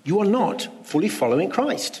 you are not fully following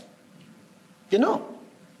Christ. You're not.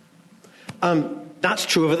 That's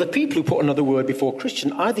true of other people who put another word before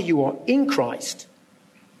Christian. Either you are in Christ,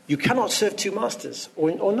 you cannot serve 2 masters,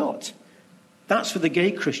 or not. That's for the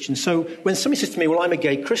gay Christian. So when somebody says to me, well, I'm a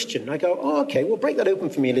gay Christian, I go, oh, okay, well, break that open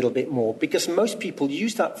for me a little bit more, because most people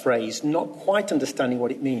use that phrase not quite understanding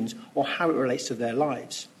what it means or how it relates to their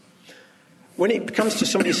lives. When it comes to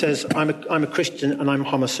somebody who says, I'm a Christian and I'm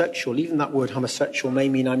homosexual, even that word homosexual may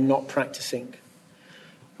mean I'm not practicing.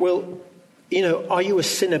 Well, are you a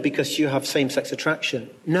sinner because you have same-sex attraction?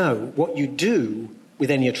 No. What you do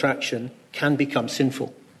with any attraction can become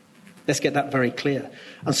sinful. Let's get that very clear.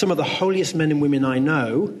 And some of the holiest men and women I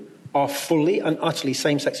know are fully and utterly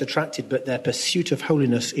same-sex attracted, but their pursuit of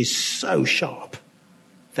holiness is so sharp.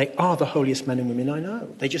 They are the holiest men and women I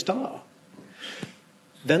know. They just are.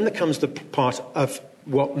 Then there comes the part of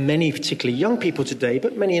what many, particularly young people today,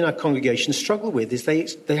 but many in our congregation struggle with, is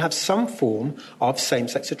they have some form of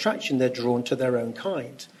same-sex attraction. They're drawn to their own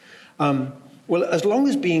kind. Well, as long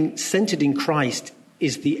as being centered in Christ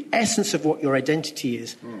is the essence of what your identity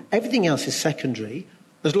is, everything else is secondary.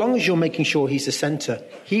 As long as you're making sure he's the center,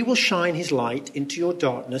 he will shine his light into your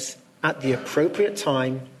darkness at the appropriate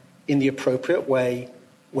time, in the appropriate way,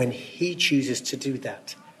 when he chooses to do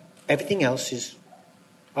that. Everything else is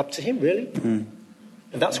up to him, really.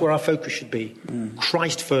 And that's where our focus should be.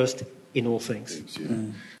 Christ first in all things.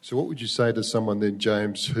 So what would you say to someone then,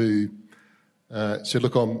 James, who said,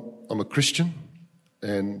 look, I'm a Christian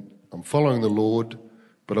and I'm following the Lord,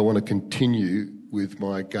 but I want to continue with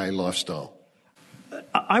my gay lifestyle?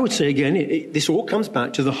 I would say, again, this all comes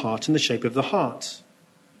back to the heart and the shape of the heart.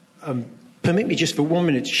 Permit me just for 1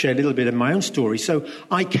 minute to share a little bit of my own story. So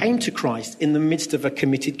I came to Christ in the midst of a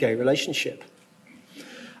committed gay relationship.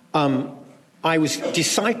 I was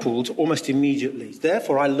discipled almost immediately.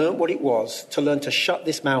 Therefore, I learned what it was to learn to shut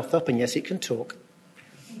this mouth up, and yes, it can talk,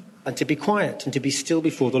 and to be quiet and to be still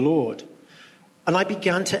before the Lord. And I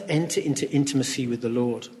began to enter into intimacy with the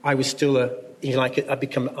Lord. I was still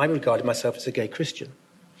I regarded myself as a gay Christian.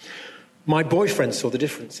 My boyfriend saw the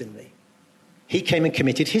difference in me. He came and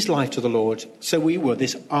committed his life to the Lord, so we were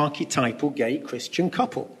this archetypal gay Christian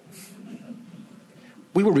couple.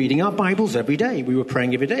 We were reading our Bibles every day. We were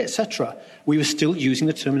praying every day, etc. We were still using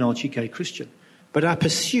the terminology gay Christian. But our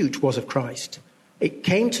pursuit was of Christ. It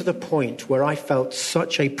came to the point where I felt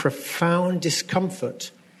such a profound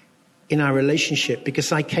discomfort in our relationship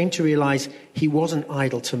because I came to realize he wasn't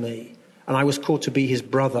idol to me. And I was called to be his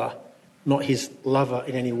brother, not his lover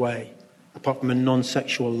in any way, apart from a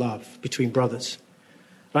non-sexual love between brothers.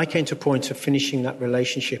 And I came to a point of finishing that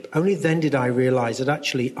relationship. Only then did I realize that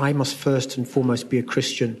actually I must first and foremost be a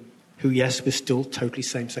Christian who, yes, was still totally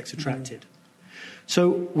same-sex attracted.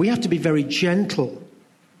 So we have to be very gentle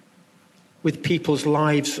with people's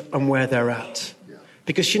lives and where they're at.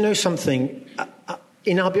 Because you know something,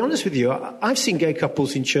 I'll be honest with you, I've seen gay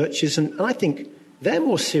couples in churches and I think they're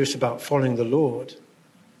more serious about following the Lord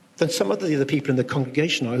than some of the other people in the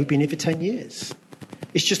congregation are who've been here for 10 years.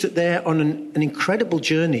 It's just that they're on an incredible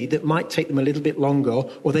journey that might take them a little bit longer,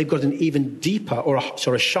 or they've got an even deeper or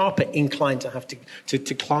a sharper incline to have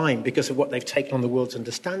to climb because of what they've taken on the world's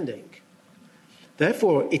understanding.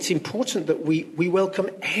 Therefore, it's important that we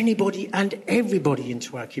welcome anybody and everybody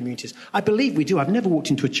into our communities. I believe we do. I've never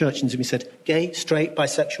walked into a church and we said, gay, straight,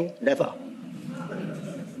 bisexual, never.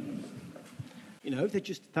 They're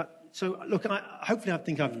just that. So, look, hopefully I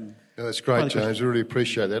think I've... No, that's great, James. I really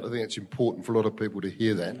appreciate that. I think it's important for a lot of people to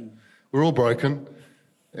hear that. We're all broken,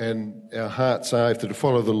 and our hearts are after to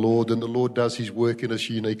follow the Lord, and the Lord does his work in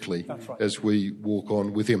us uniquely as we walk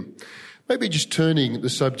on with him. Maybe just turning the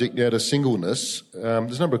subject now to singleness.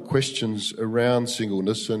 There's a number of questions around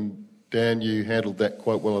singleness, and Dan, you handled that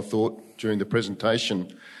quite well, I thought, during the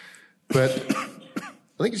presentation. But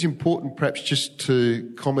I think it's important perhaps just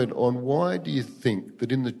to comment on why do you think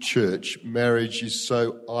that in the church marriage is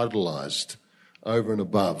so idolised over and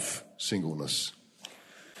above singleness?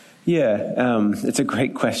 Yeah, it's a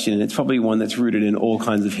great question. It's probably one that's rooted in all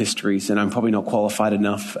kinds of histories, and I'm probably not qualified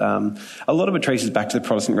enough. A lot of it traces back to the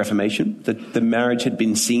Protestant Reformation. The marriage had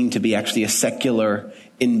been seen to be actually a secular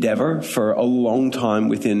endeavour for a long time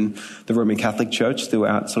within the Roman Catholic Church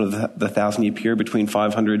throughout sort of the 1,000-year period between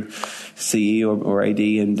 500 CE or AD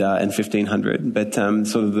and 1500. But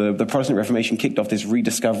sort of the Protestant Reformation kicked off this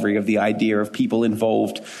rediscovery of the idea of people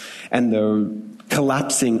involved and the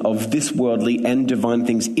collapsing of this worldly and divine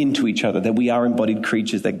things into each other, that we are embodied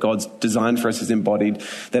creatures, that God's design for us is embodied,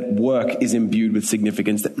 that work is imbued with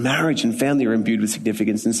significance, that marriage and family are imbued with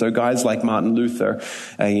significance. And so guys like Martin Luther,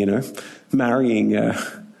 marrying a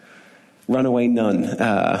runaway nun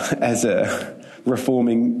as a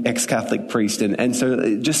reforming ex-Catholic priest. And so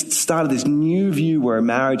it just started this new view where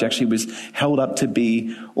marriage actually was held up to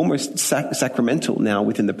be almost sacramental now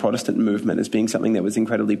within the Protestant movement as being something that was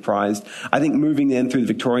incredibly prized. I think moving then through the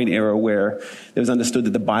Victorian era where it was understood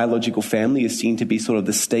that the biological family is seen to be sort of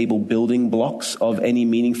the stable building blocks of any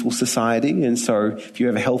meaningful society. And so if you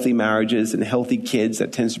have healthy marriages and healthy kids,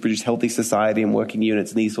 that tends to produce healthy society and working units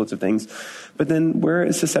and these sorts of things. But then we're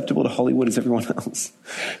as susceptible to Hollywood as everyone else,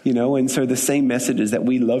 and so the same messages that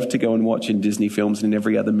we love to go and watch in Disney films and in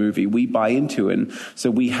every other movie, we buy into. And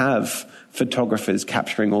so we have photographers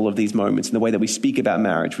capturing all of these moments in the way that we speak about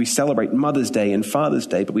marriage. We celebrate Mother's Day and Father's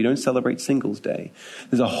Day, but we don't celebrate Singles Day.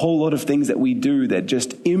 There's a whole lot of things that we do that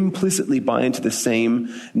just implicitly buy into the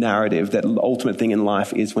same narrative that the ultimate thing in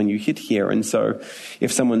life is when you hit here. And so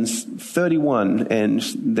if someone's 31 and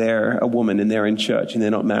they're a woman and they're in church and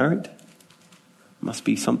they're not married, must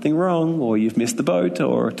be something wrong, or you've missed the boat,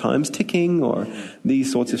 or time's ticking, or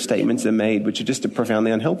these sorts of statements are made which are just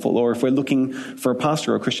profoundly unhelpful. Or if we're looking for a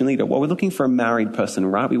pastor or a Christian leader, well, we're looking for a married person,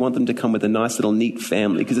 right? We want them to come with a nice little neat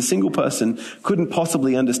family, because a single person couldn't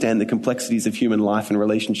possibly understand the complexities of human life and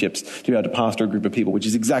relationships to be able to pastor a group of people, which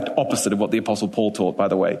is exact opposite of what the Apostle Paul taught, by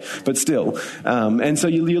the way, but still. And so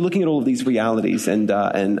you're looking at all of these realities, and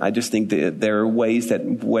I just think that there are ways that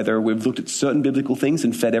whether we've looked at certain biblical things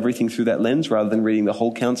and fed everything through that lens rather than reading the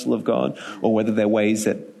whole counsel of God, or whether there are ways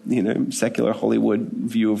that secular Hollywood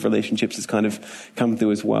view of relationships has kind of come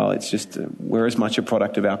through as well. It's just we're as much a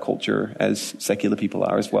product of our culture as secular people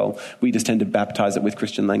are as well. We just tend to baptize it with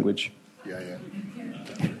Christian language. Yeah.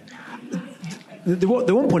 The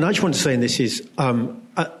one point I just want to say in this is, and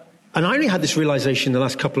I only had this realization in the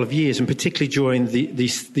last couple of years, and particularly during the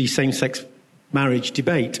same-sex marriage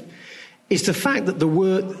debate, is the fact that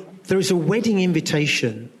there is a wedding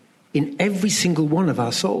invitation in every single one of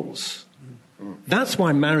our souls. That's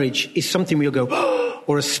why marriage is something we'll go,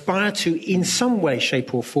 or aspire to in some way,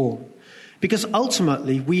 shape or form. Because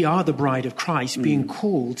ultimately, we are the bride of Christ being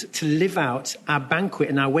called to live out our banquet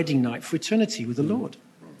and our wedding night for eternity with the Lord.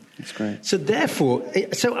 That's great. So therefore, I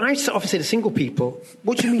often say to single people,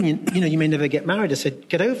 what do you mean, you may never get married? I said,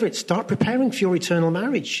 get over it. Start preparing for your eternal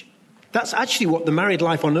marriage. That's actually what the married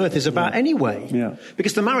life on earth is about anyway. Yeah.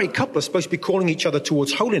 Because the married couple are supposed to be calling each other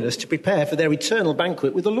towards holiness to prepare for their eternal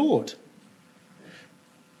banquet with the Lord.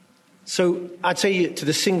 So I'd say to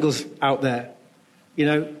the singles out there,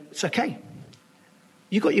 it's okay.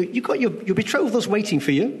 You got your betrothal's waiting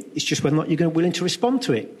for you. It's just whether or not you're willing to respond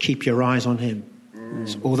to it. Keep your eyes on him.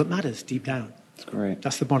 It's all that matters deep down. That's great.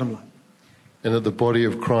 That's the bottom line. And that the body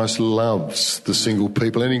of Christ loves the single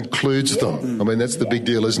people and includes them. I mean, that's the big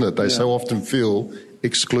deal, isn't it? They so often feel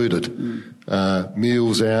excluded.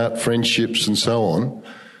 Meals out, friendships and so on.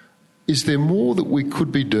 Is there more that we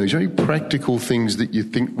could be doing? Is there any practical things that you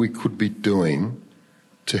think we could be doing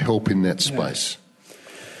to help in that space?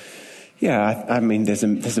 Yeah, I mean, there's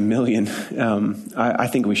a million. I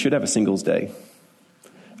think we should have a singles day.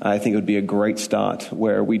 I think it would be a great start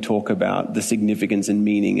where we talk about the significance and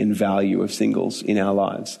meaning and value of singles in our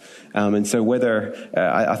lives. And so whether,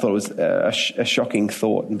 I thought it was a shocking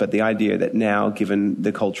thought, but the idea that now, given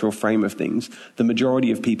the cultural frame of things, the majority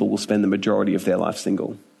of people will spend the majority of their life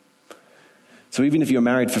single. So even if you're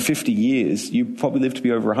married for 50 years, you probably live to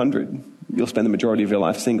be over 100. You'll spend the majority of your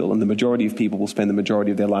life single, and the majority of people will spend the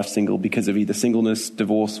majority of their life single because of either singleness,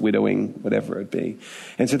 divorce, widowing, whatever it be.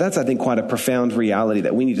 And so that's, I think, quite a profound reality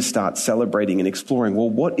that we need to start celebrating and exploring. Well,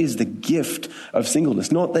 what is the gift of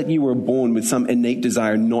singleness? Not that you were born with some innate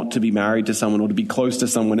desire not to be married to someone or to be close to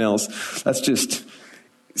someone else. That's just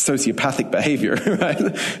sociopathic behavior, right?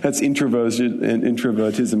 That's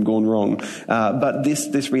introvertism gone wrong. But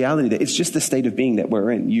this reality that it's just the state of being that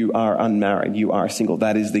we're in. You are unmarried. You are single.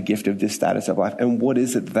 That is the gift of this status of life. And what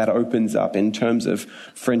is it that opens up in terms of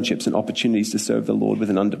friendships and opportunities to serve the Lord with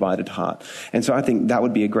an undivided heart? And so I think that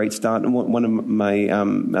would be a great start. And one of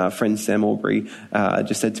my friends, Sam Aubrey,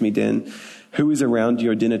 just said to me, Dan, who is around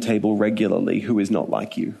your dinner table regularly who is not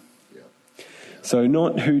like you? So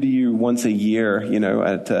not who do you once a year,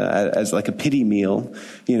 as like a pity meal,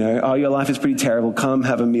 oh, your life is pretty terrible, come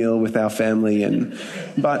have a meal with our family,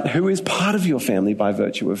 but who is part of your family by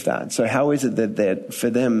virtue of that? So how is it that for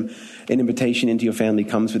them, an invitation into your family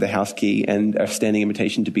comes with a house key and a standing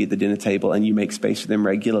invitation to be at the dinner table, and you make space for them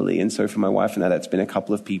regularly? And so for my wife and I, that's been a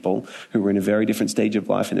couple of people who were in a very different stage of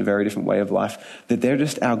life, in a very different way of life, that they're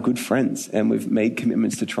just our good friends, and we've made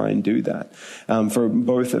commitments to try and do that. For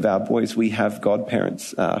both of our boys, we have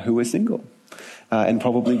godparents who are single. And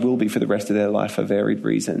probably will be for the rest of their life for varied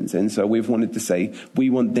reasons. And so we've wanted to say we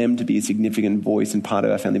want them to be a significant voice and part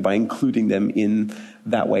of our family by including them in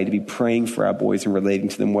that way, to be praying for our boys and relating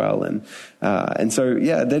to them well. And so,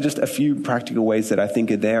 they're just a few practical ways that I think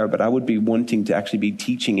are there, but I would be wanting to actually be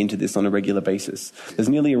teaching into this on a regular basis. There's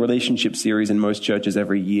nearly a relationship series in most churches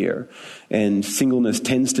every year, and singleness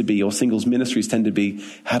tends to be, or singles ministries tend to be,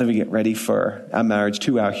 how do we get ready for our marriage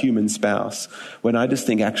to our human spouse? When I just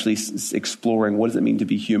think actually exploring what does it mean to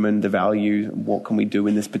be human, the value, what can we do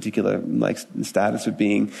in this particular status of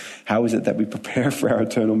being, how is it that we prepare for our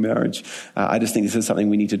eternal marriage? I just think this is something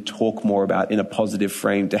we need to talk more about in a positive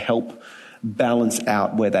frame to help balance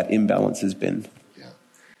out where that imbalance has been. Yeah.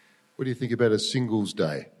 What do you think about a singles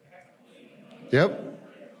day? Yep.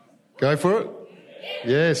 Go for it?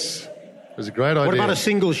 Yes. It was a great idea. What about a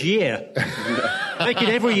singles year? Make it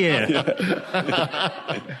every year.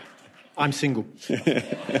 I'm single.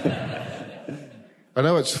 I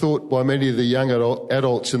know it's thought by many of the young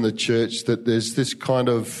adults in the church that there's this kind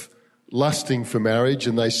of lusting for marriage,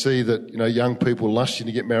 and they see that, young people lusting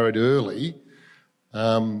to get married early.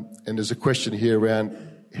 And there's a question here around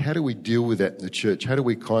how do we deal with that in the church? How do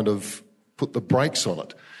we kind of put the brakes on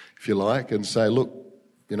it, if you like, and say, look,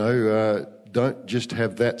 don't just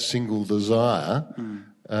have that single desire,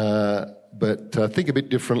 but think a bit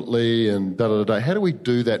differently and da-da-da-da. How do we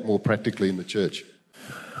do that more practically in the church?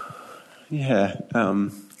 Yeah.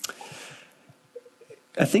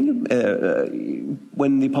 I think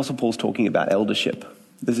when the Apostle Paul's talking about eldership,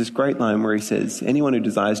 there's this great line where he says, anyone who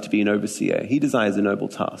desires to be an overseer, he desires a noble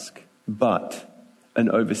task, but an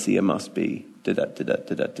overseer must be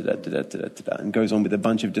da-da-da-da-da-da-da-da-da-da-da, and goes on with a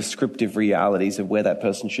bunch of descriptive realities of where that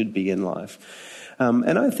person should be in life.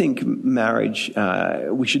 And I think marriage,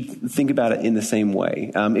 we should think about it in the same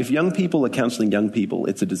way. If young people are counseling young people,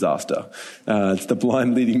 it's a disaster. It's the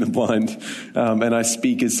blind leading the blind. And I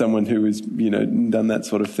speak as someone who has, done that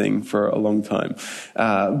sort of thing for a long time.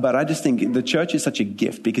 But I just think the church is such a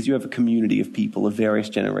gift because you have a community of people of various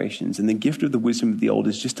generations. And the gift of the wisdom of the old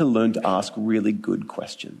is just to learn to ask really good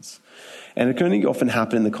questions. And it can only often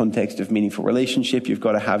happen in the context of meaningful relationship. You've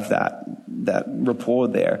got to have that rapport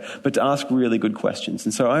there, but to ask really good questions.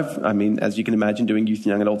 And so as you can imagine, doing youth and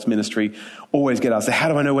young adults ministry, always get asked, how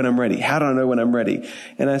do I know when I'm ready? How do I know when I'm ready?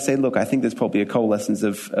 And I say, look, I think there's probably a coalescence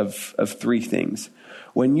of three things.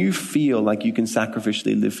 When you feel like you can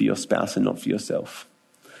sacrificially live for your spouse and not for yourself.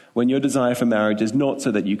 When your desire for marriage is not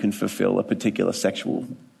so that you can fulfill a particular sexual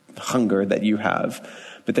hunger that you have,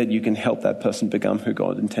 but that you can help that person become who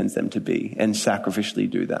God intends them to be and sacrificially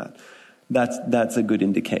do that. That's a good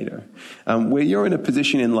indicator. Where you're in a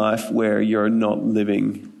position in life where you're not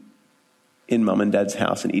living in mum and dad's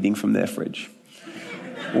house and eating from their fridge.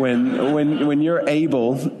 When you're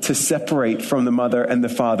able to separate from the mother and the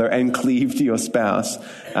father and cleave to your spouse,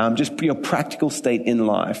 just your practical state in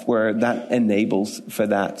life where that enables for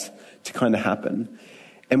that to kind of happen.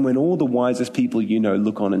 And when all the wisest people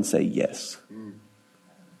look on and say yes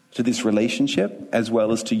to this relationship as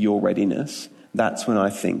well as to your readiness, that's when I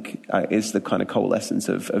think is the kind of coalescence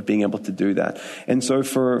of being able to do that. And so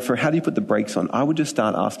for how do you put the brakes on, I would just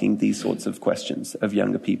start asking these sorts of questions of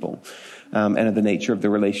younger people and of the nature of the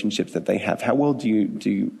relationships that they have. How well are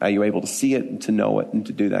you able to see it and to know it and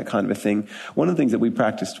to do that kind of a thing? One of the things that we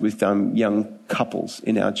practiced with young couples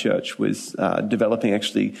in our church was developing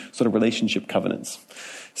actually sort of relationship covenants.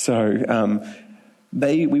 So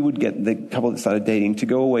we would get the couple that started dating to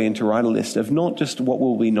go away and to write a list of not just what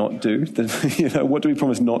will we not do, what do we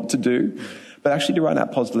promise not to do, but actually to write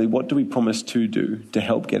out positively, what do we promise to do to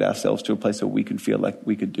help get ourselves to a place where we could feel like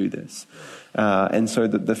we could do this. And so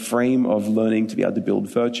the frame of learning to be able to build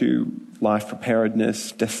virtue, life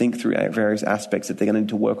preparedness, to think through various aspects that they're going to need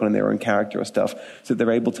to work on in their own character or stuff, so that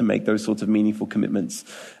they're able to make those sorts of meaningful commitments.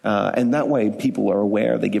 And that way people are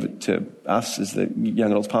aware. They give it to us as the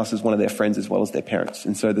young adults pastors, one of their friends as well as their parents.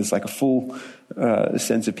 And so there's like a full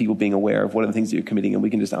sense of people being aware of what are the things that you're committing, and we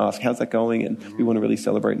can just ask, how's that going? And we want to really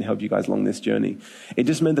celebrate and help you guys along this journey. It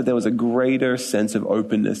just meant that there was a greater sense of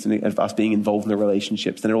openness and of us being involved in the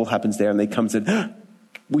relationships. Then it all happens there, and they come and said,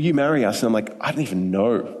 will you marry us? And I'm like, I don't even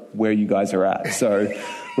know where you guys are at. So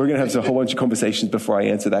we're going to have a whole bunch of conversations before I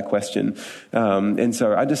answer that question. And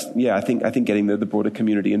so I think getting the broader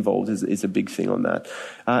community involved is a big thing on that.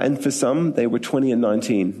 And for some, they were 20 and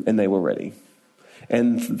 19 and they were ready.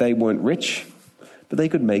 And they weren't rich, but they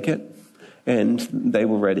could make it. And they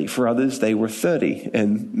were ready. For others, they were 30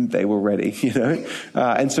 and they were ready,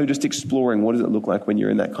 And so just exploring, what does it look like when you're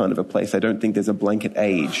in that kind of a place? I don't think there's a blanket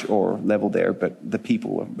age or level there, but the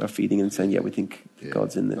people are feeding and saying, we think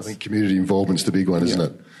God's in this. I think community involvement's the big one, isn't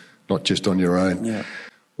it? Not just on your own. Yeah.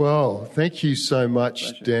 Well, thank you so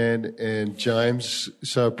much, Dan and James.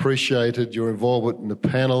 So appreciated your involvement in the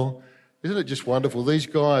panel. Isn't it just wonderful? These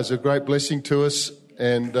guys are a great blessing to us,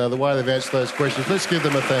 and the way they've answered those questions, let's give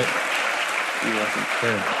them a thank. You're welcome.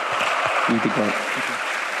 Yeah. You'd be great.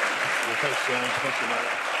 Thanks, James. Thanks, mate.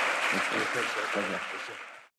 Thanks,